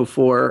issue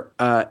before.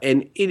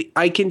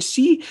 I can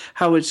see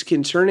how it's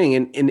concerning.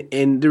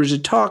 And there was a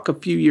talk a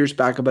few years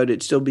back about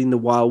it still being the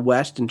Wild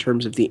West in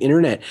terms of the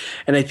internet.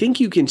 And I think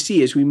you can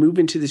see as we move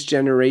into this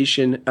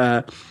generation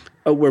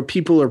where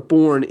people are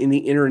born in the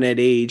internet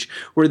age,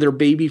 where their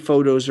baby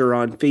photos are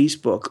on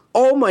Facebook.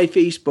 All my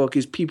Facebook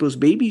is people's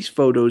babies'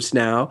 photos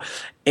now.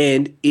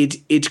 And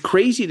it's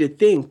crazy to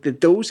think that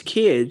those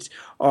kids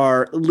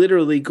are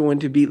literally going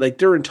to be like,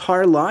 their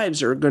entire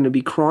lives are going to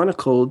be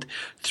chronicled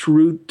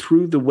through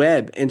the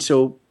web. And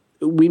so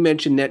we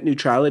mentioned net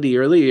neutrality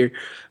earlier,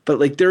 but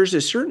like there's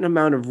a certain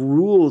amount of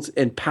rules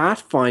and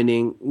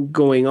pathfinding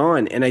going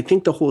on. And I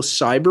think the whole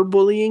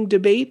cyberbullying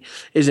debate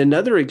is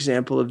another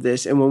example of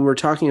this. And when we're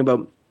talking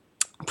about,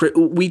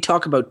 we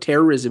talk about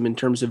terrorism in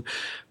terms of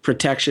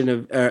protection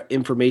of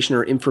information,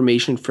 or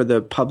information for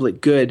the public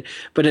good.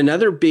 But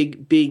another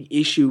big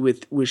issue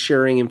with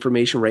sharing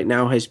information right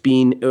now has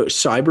been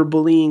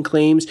cyberbullying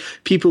claims,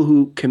 people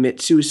who commit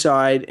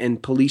suicide,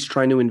 and police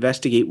trying to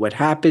investigate what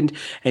happened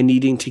and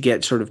needing to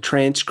get sort of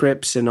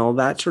transcripts and all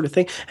that sort of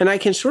thing. And I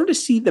can sort of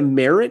see the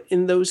merit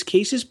in those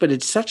cases, but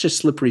it's such a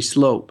slippery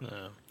slope.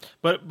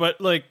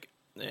 But like,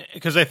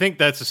 because I think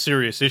that's a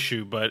serious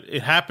issue, but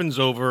it happens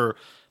over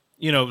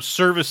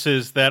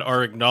services that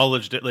are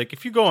acknowledged. Like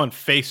if you go on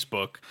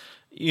Facebook,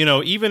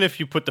 even if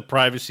you put the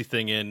privacy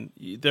thing in,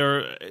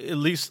 there, at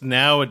least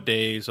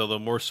nowadays, although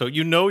more so,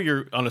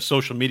 you're on a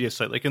social media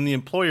site. Like in the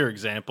employer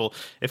example,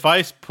 if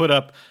I put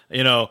up,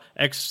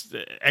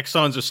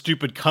 Exxon's a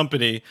stupid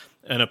company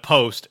in a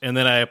post, and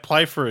then I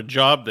apply for a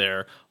job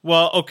there,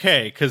 well,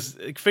 okay, because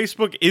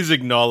Facebook is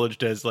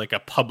acknowledged as like a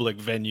public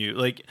venue,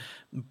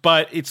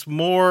 but it's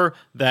more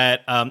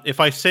that if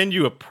I send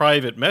you a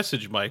private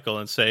message, Michael,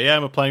 and say, yeah,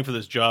 I'm applying for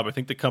this job, I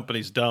think the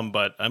company's dumb,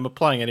 but I'm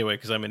applying anyway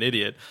because I'm an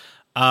idiot,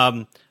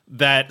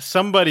 that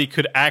somebody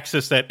could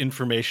access that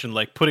information,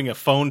 like putting a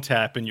phone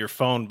tap in your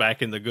phone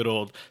back in the good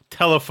old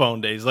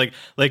telephone days. Like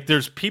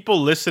there's people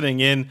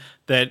listening in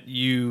that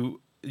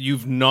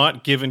you've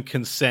not given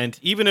consent,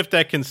 even if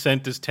that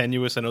consent is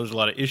tenuous. I know there's a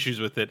lot of issues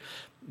with it.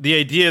 The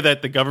idea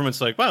that the government's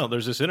like, well,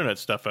 there's this internet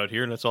stuff out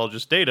here and it's all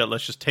just data,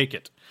 let's just take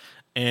it.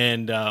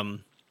 And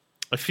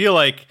I feel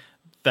like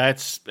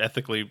that's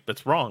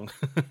wrong,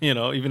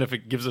 even if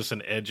it gives us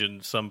an edge in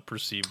some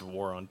perceived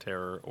war on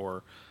terror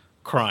or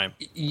crime.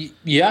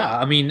 Yeah,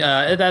 I mean,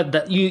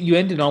 that you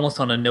ended almost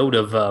on a note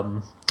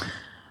of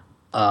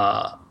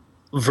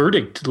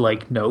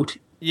verdict-like note.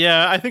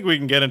 Yeah, I think we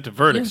can get into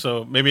verdict,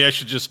 so maybe I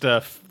should just,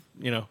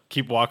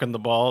 keep walking the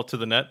ball to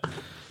the net.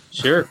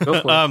 Sure,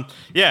 go for it.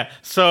 Yeah,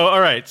 so, all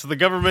right, so the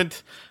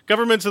governments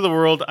of the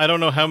world, I don't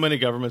know how many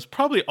governments,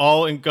 probably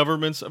all in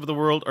governments of the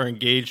world are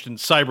engaged in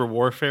cyber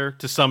warfare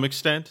to some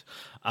extent.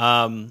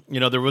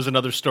 There was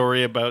another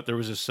story about there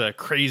was this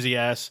crazy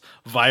ass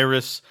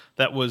virus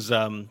that was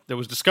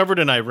discovered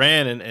in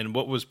Iran, and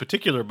what was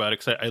particular about it,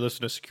 because I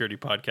listened to security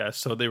podcasts,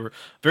 so they were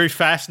very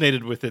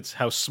fascinated with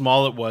how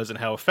small it was and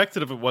how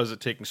effective it was at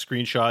taking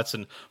screenshots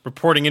and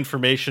reporting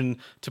information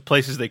to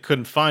places they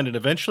couldn't find. And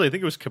eventually, I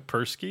think it was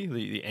Kaspersky,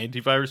 the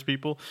antivirus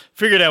people,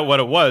 figured out what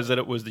it was, that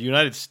it was the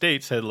United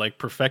States had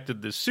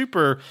perfected this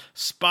super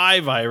spy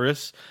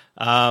virus.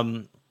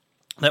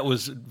 That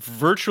was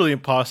virtually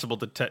impossible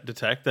to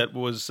detect. That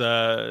was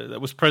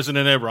present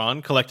in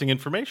Iran, collecting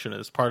information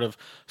as part of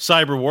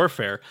cyber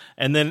warfare.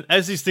 And then,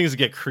 as these things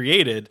get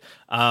created,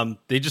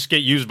 they just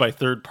get used by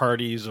third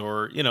parties,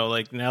 or now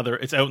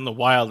it's out in the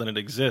wild and it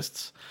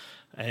exists.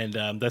 And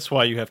that's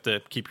why you have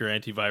to keep your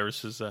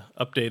antiviruses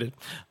updated.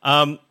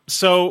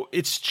 So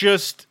it's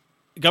just.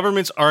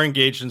 Governments are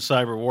engaged in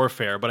cyber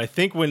warfare, but I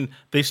think when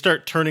they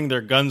start turning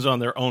their guns on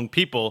their own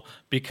people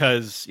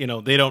because,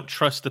 they don't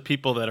trust the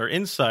people that are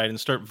inside and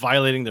start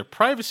violating their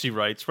privacy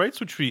rights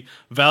which we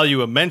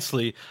value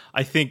immensely,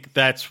 I think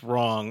that's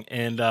wrong.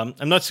 And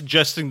I'm not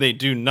suggesting they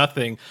do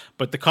nothing,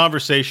 but the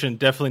conversation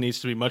definitely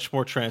needs to be much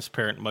more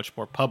transparent, much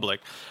more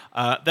public.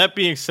 That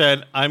being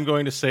said, I'm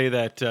going to say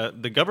that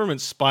the government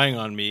spying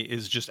on me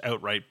is just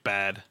outright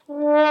bad.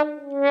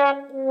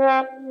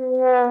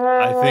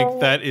 I think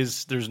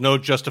there's no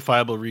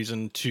justifiable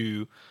reason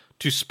to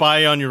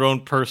spy on your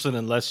own person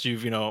unless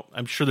you've,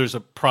 I'm sure there's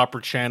a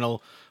proper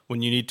channel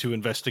when you need to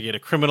investigate a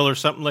criminal or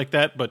something like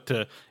that, but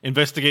to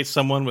investigate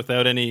someone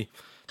without any...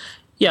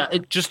 Yeah,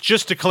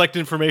 just to collect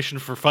information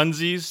for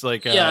funsies,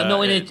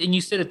 and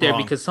you said it there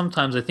wrong. Because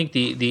sometimes I think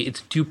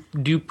it's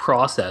due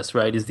process,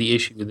 right, is the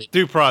issue.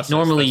 Due process.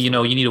 Normally, you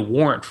need a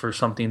warrant for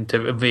something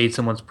to evade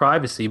someone's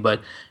privacy,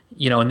 but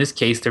in this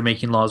case, they're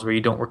making laws where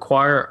you don't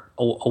require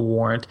a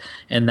warrant,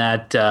 and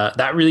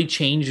that really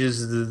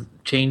changes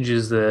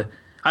the.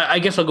 I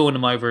guess I'll go into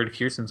my verdict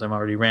here since I'm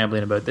already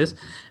rambling about this,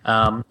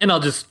 and I'll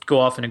just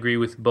go off and agree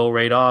with Bo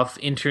right off.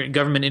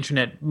 Government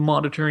internet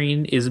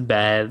monitoring is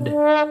bad.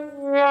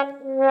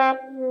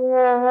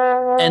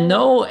 And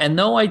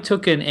though I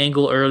took an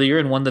angle earlier,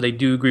 and one that I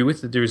do agree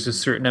with, that there's a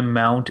certain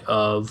amount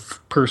of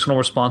personal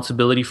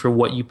responsibility for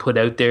what you put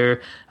out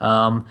there,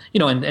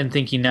 and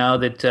thinking now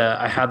that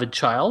I have a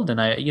child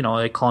and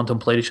I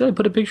contemplated, should I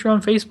put a picture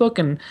on Facebook?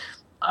 And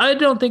I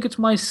don't think it's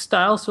my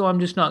style, so I'm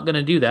just not going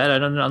to do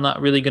that. I'm not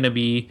really going to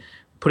be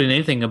putting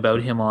anything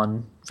about him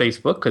on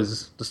Facebook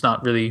because that's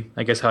not really,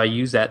 I guess, how I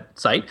use that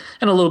site.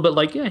 And a little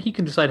bit he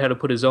can decide how to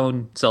put his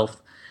own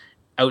self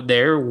out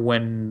there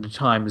when the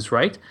time is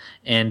right,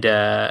 and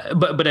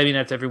but I mean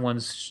that's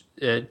everyone's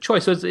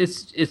choice. So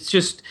it's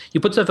just you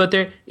put stuff out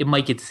there, it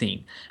might get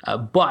seen,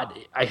 but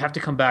I have to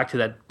come back to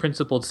that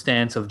principled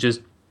stance of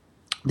just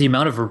the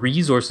amount of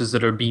resources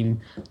that are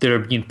being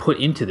put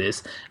into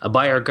this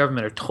by our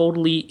government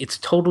it's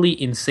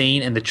totally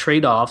insane, and the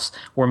trade-offs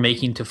we're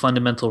making to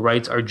fundamental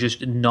rights are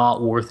just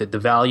not worth it. The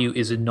value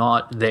is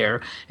not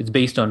there. It's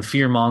based on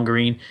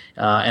fear-mongering,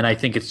 and I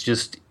think it's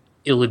just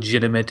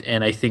illegitimate,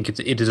 and I think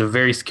it is a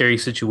very scary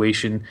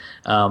situation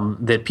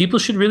that people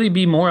should really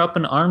be more up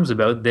in arms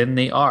about than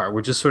they are.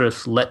 We're just sort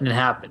of letting it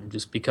happen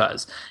just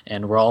because,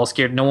 and we're all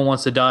scared. No one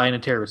wants to die in a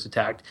terrorist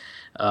attack,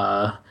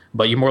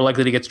 but you're more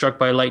likely to get struck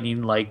by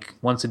lightning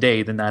once a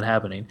day than that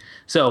happening.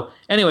 So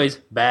anyways,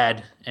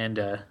 bad, and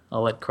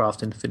I'll let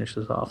Crofton finish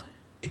this off.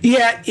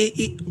 Yeah,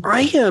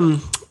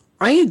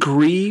 I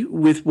agree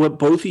with what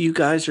both of you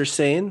guys are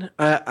saying.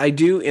 I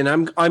do, and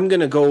I'm going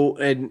to go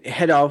and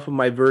head off of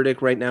my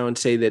verdict right now and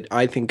say that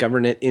I think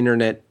government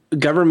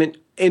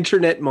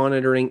internet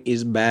monitoring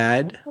is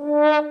bad.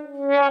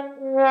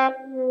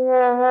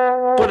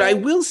 But I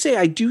will say,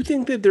 I do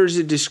think that there's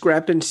a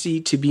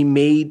discrepancy to be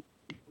made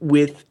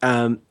with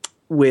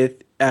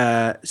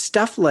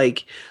stuff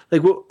like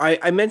what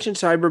I mentioned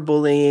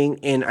cyberbullying,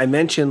 and I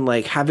mentioned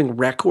like having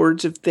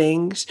records of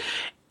things,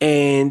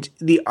 and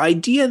the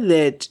idea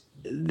that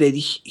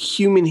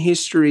human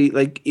history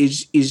like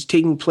is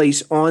taking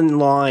place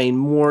online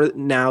more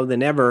now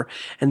than ever,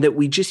 and that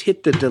we just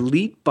hit the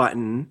delete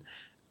button,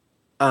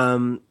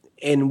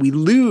 and we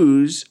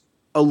lose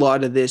a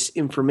lot of this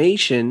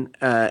information.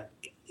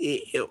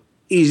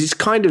 Is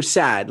kind of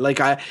sad.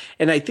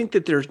 I think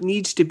that there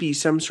needs to be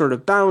some sort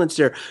of balance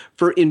there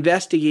for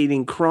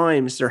investigating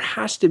crimes. There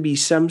has to be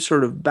some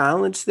sort of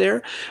balance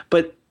there,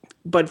 but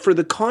for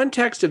the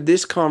context of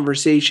this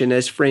conversation,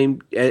 as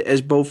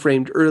Bo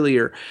framed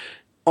earlier,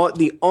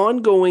 the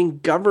ongoing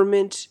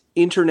government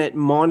internet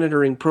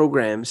monitoring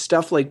programs,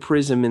 stuff like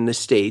PRISM in the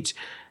States,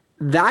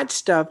 that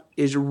stuff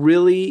is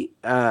really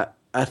a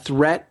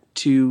threat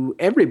to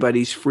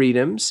everybody's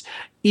freedoms,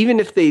 even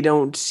if they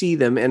don't see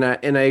them. And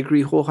I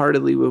agree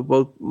wholeheartedly with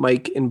both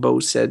Mike and Bo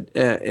said,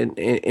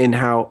 and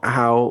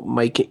how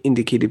Mike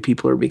indicated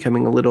people are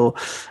becoming a little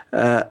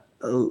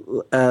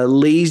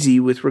lazy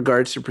with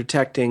regards to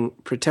protecting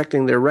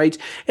their rights.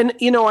 And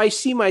I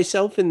see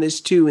myself in this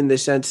too, in the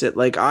sense that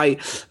like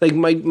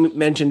Mike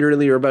mentioned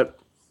earlier about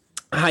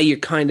how you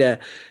kind of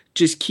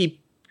just keep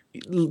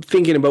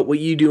thinking about what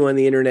you do on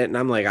the internet, and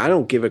I'm like, I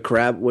don't give a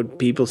crap what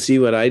people see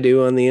what I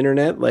do on the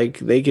internet. Like,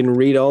 they can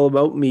read all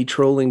about me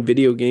trolling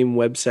video game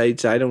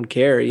websites. I don't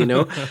care,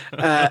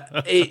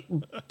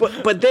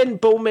 but then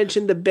Bo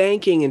mentioned the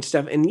banking and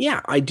stuff, and yeah,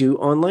 I do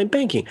online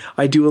banking.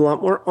 I do a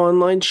lot more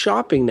online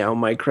shopping now.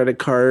 My credit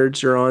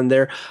cards are on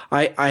there.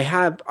 I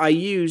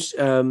use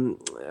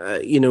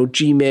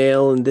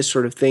Gmail and this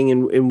sort of thing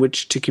in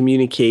which to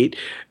communicate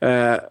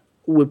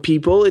with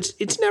people.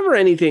 It's never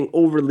anything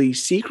overly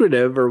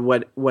secretive or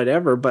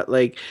whatever, but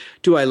like,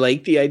 do I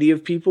like the idea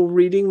of people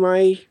reading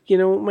my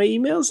my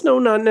emails? No,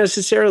 not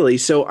necessarily.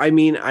 So I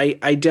mean,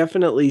 I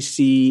definitely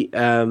see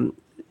how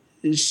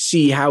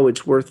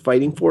it's worth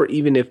fighting for,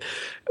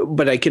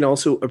 but I can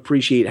also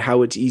appreciate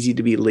how it's easy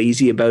to be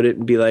lazy about it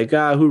and be like,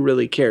 who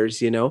really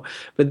cares,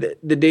 But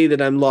the day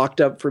that I'm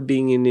locked up for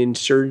being an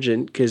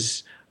insurgent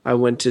because I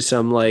went to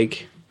some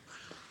like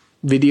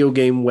video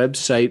game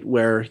website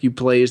where you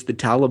play as the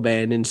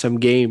Taliban in some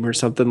game or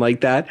something like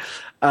that,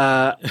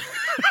 I'm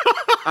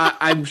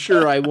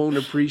sure I won't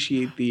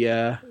appreciate the.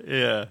 Yeah.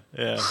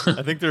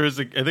 I think there is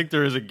a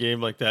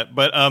game like that.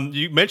 But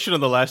you mentioned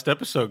on the last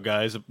episode,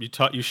 guys,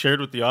 you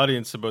shared with the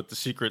audience about the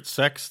secret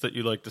sex that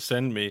you like to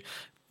send me.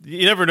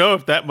 You never know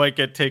if that might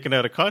get taken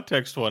out of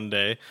context one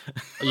day.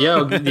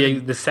 Yeah,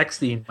 the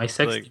sexting, my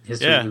sexting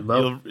history. Yeah,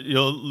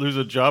 you'll lose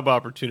a job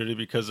opportunity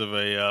because of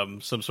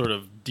some sort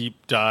of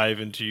deep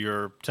dive into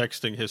your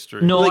texting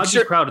history. No, I'd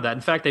be proud of that.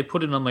 In fact, I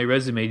put it on my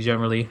resume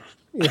generally.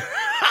 Yeah.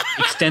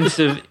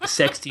 Extensive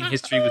sexting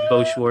history with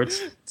Bo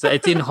Schwartz. So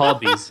it's in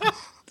hobbies.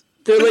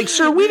 They're like,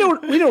 sir, we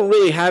don't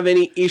really have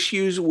any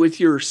issues with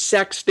your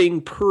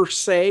sexting per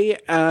se.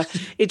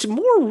 It's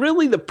more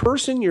really the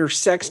person you're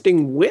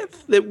sexting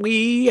with that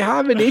we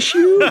have an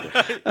issue.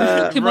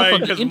 Him up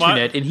on the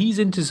internet, and he's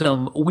into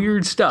some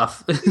weird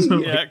stuff.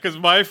 Yeah, because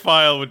my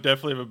file would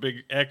definitely have a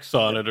big X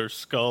on it, or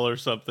skull, or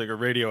something, or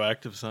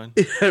radioactive sign.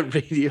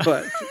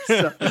 Radioactive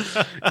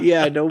stuff.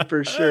 Yeah, no,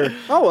 for sure.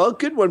 Oh well,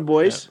 good one,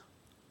 boys.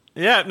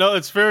 Yeah, no,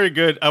 it's very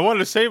good. I wanted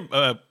to say.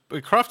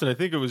 Crofton, I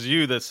think it was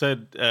you that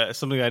said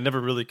something I never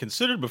really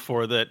considered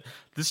before, that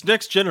this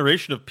next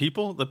generation of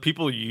people, the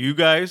people you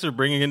guys are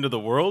bringing into the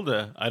world,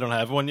 I don't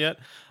have one yet,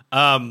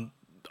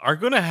 are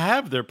going to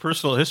have their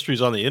personal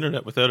histories on the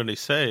internet without any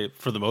say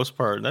for the most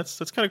part. And that's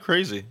kind of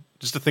crazy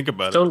just to think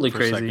about. Totally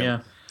crazy,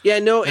 yeah. Yeah,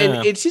 no,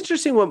 and it's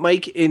interesting what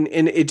Mike, and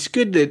it's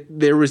good that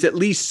there was at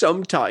least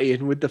some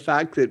tie-in with the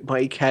fact that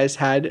Mike has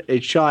had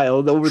a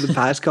child over the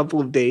past couple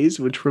of days,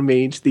 which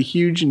remains the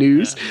huge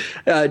news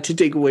to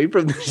take away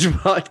from this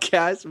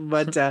podcast.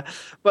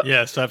 But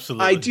yes,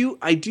 absolutely.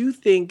 I do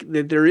think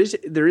that there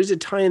is a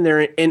tie in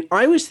there, and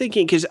I was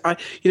thinking, because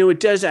it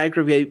does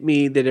aggravate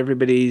me that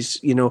everybody's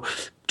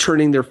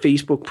turning their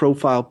Facebook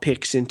profile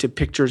pics into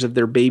pictures of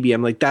their baby.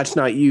 I'm like, that's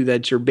not you,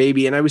 that's your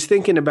baby. And I was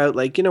thinking about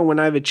when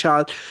I have a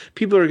child,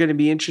 people are going to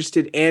be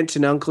interested, aunts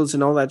and uncles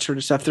and all that sort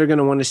of stuff. They're going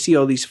to want to see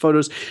all these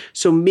photos.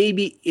 So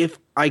maybe if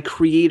I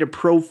create a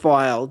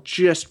profile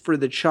just for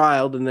the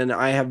child, and then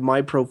I have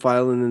my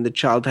profile, and then the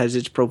child has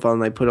its profile,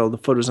 and I put all the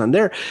photos on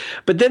there.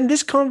 But then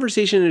this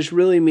conversation has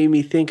really made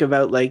me think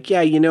about they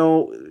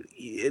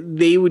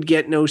would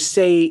get no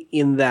say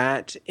in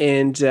that.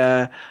 And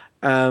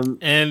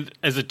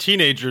as a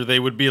teenager, they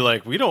would be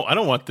like, I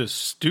don't want this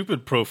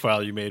stupid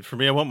profile you made for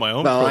me. I want my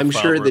own profile. Well, I'm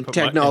sure the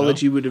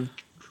technology would have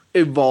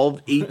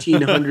evolved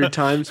 1,800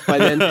 times by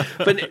then.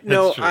 But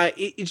no,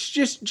 it's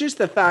just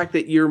the fact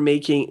that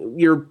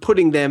you're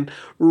putting them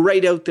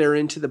right out there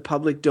into the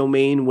public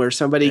domain where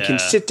somebody can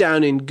sit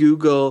down and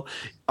Google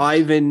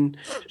Ivan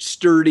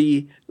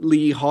Sturdy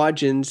Lee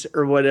Hodgins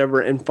or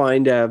whatever and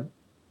find a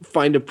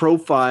find a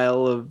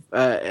profile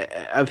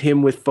of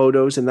him with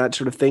photos and that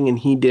sort of thing, and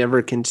he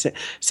never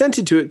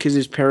consented to it because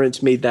his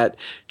parents made that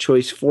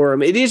choice for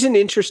him. It is an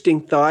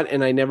interesting thought,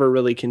 and I never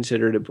really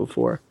considered it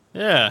before.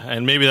 Yeah,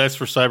 and maybe that's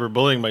where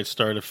cyberbullying might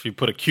start if you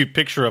put a cute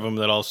picture of them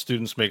that all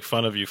students make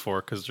fun of you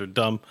for because they're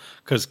dumb,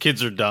 because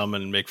kids are dumb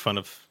and make fun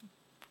of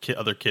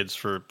other kids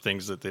for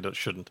things that they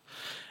shouldn't.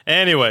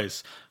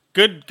 Anyways,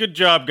 good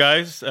job,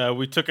 guys.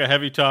 We took a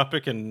heavy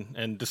topic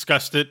and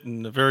discussed it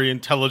in a very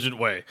intelligent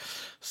way.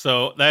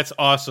 So that's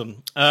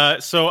awesome.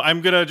 So I'm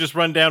going to just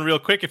run down real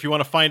quick. If you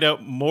want to find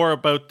out more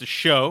about the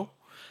show,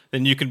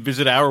 then you can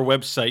visit our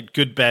website,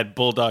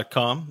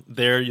 goodbadbull.com.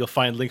 There you'll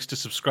find links to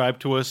subscribe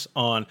to us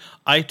on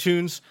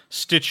iTunes,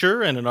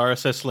 Stitcher, and an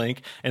RSS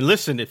link. And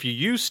listen, if you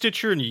use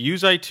Stitcher and you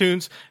use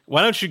iTunes,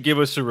 why don't you give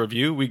us a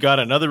review? We got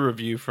another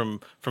review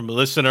from a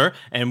listener,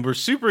 and we're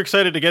super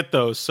excited to get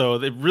those. So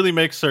it really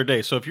makes our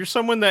day. So if you're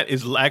someone that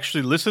is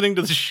actually listening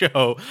to the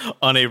show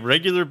on a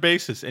regular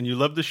basis and you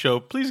love the show,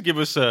 please give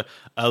us a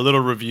little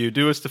review.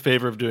 Do us the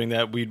favor of doing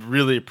that. We'd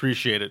really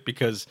appreciate it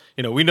because,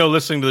 we know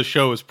listening to the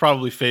show is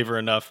probably favor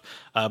enough.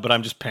 But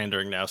I'm just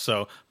pandering now,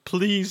 so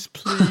please.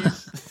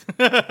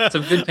 It's a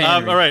good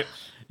pandering. All right.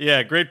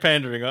 Yeah, great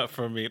pandering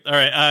from me. All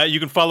right, you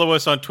can follow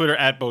us on Twitter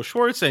at Bo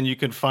Schwartz, and you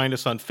can find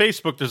us on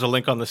Facebook. There's a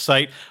link on the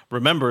site.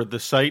 Remember, the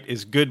site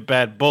is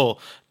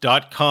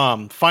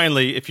goodbadbull.com.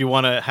 Finally, if you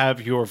want to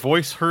have your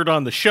voice heard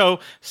on the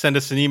show, send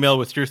us an email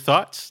with your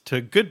thoughts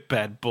to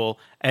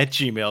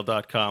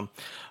goodbadbull@gmail.com.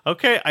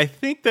 Okay, I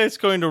think that's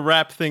going to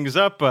wrap things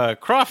up.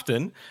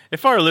 Crofton,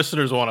 if our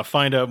listeners want to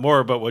find out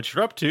more about what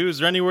you're up to, is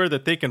there anywhere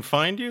that they can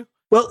find you?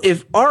 Well,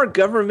 if our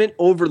government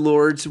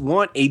overlords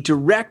want a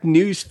direct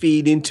news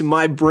feed into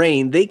my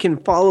brain, they can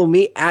follow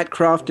me at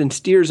Crofton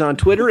Steers on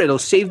Twitter. It'll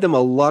save them a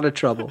lot of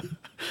trouble.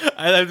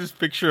 I have this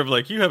picture of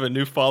you have a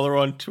new follower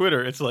on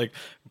Twitter. It's like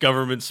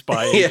government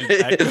spy.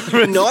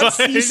 Not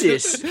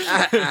CSIS.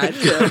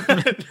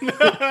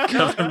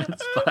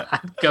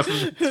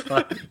 Government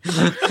spy.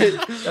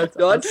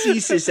 Not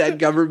CSIS at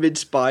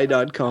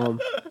governmentspy.com.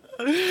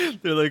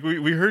 They're like,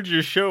 we heard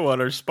your show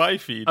on our spy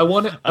feed. I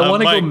want to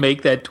go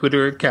make that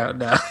Twitter account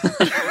now.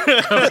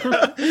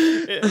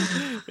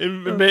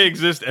 It may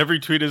exist. Every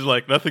tweet is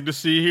like, nothing to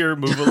see here.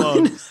 Move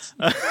along.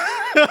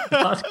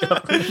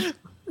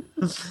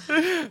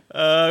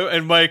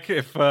 And Mike,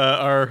 if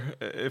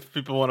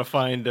people want to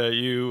find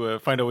you,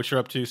 find out what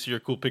you're up to, see your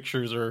cool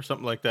pictures or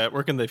something like that,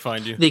 where can they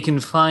find you? They can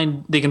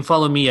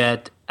follow me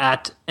at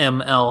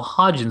ML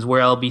Hodgins,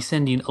 where I'll be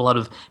sending a lot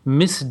of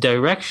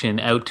misdirection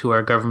out to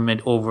our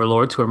government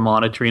overlords who are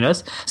monitoring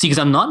us. See, because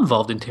I'm not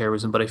involved in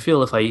terrorism, but I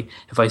feel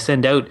if I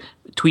send out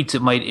tweets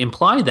that might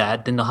imply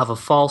that, then they'll have a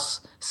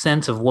false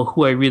sense of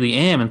who I really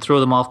am and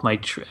throw them off my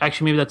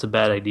actually, maybe that's a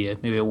bad idea.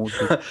 Maybe I won't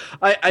do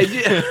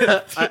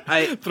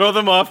I throw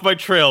them off my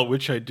trail,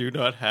 which I do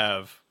not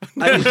have.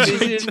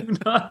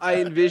 I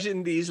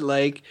envision these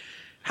like,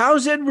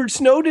 how's Edward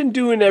Snowden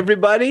doing,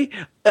 everybody?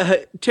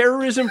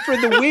 Terrorism for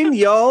the win,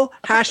 y'all.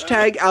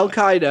 Hashtag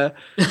Al-Qaeda.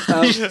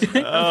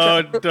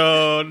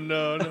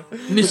 No.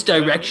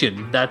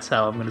 Misdirection. That's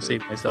how I'm going to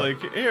save myself.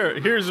 Like,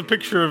 here's a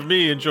picture of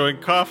me enjoying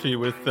coffee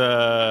with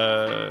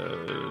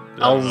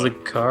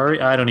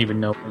Al-Zakari? I don't even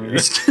know.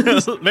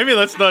 Maybe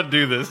let's not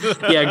do this.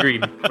 Yeah,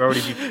 agreed. We're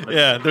already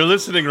yeah, they're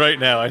listening right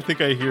now. I think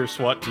I hear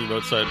SWAT team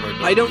outside my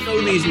door. I don't know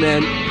these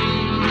men.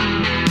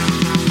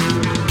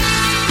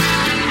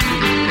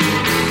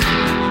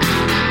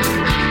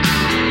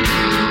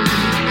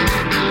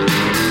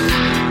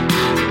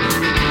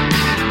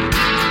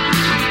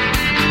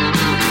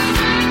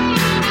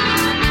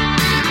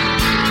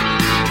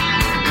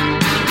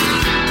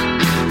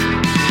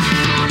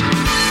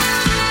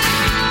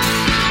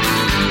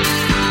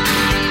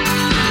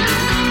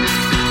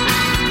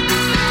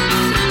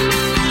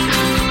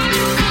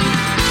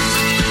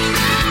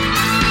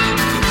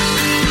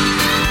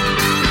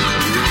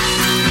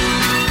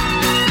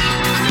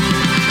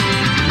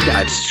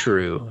 That's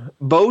true.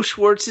 Bo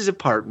Schwartz's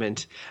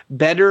apartment,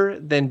 better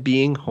than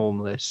being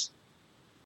homeless.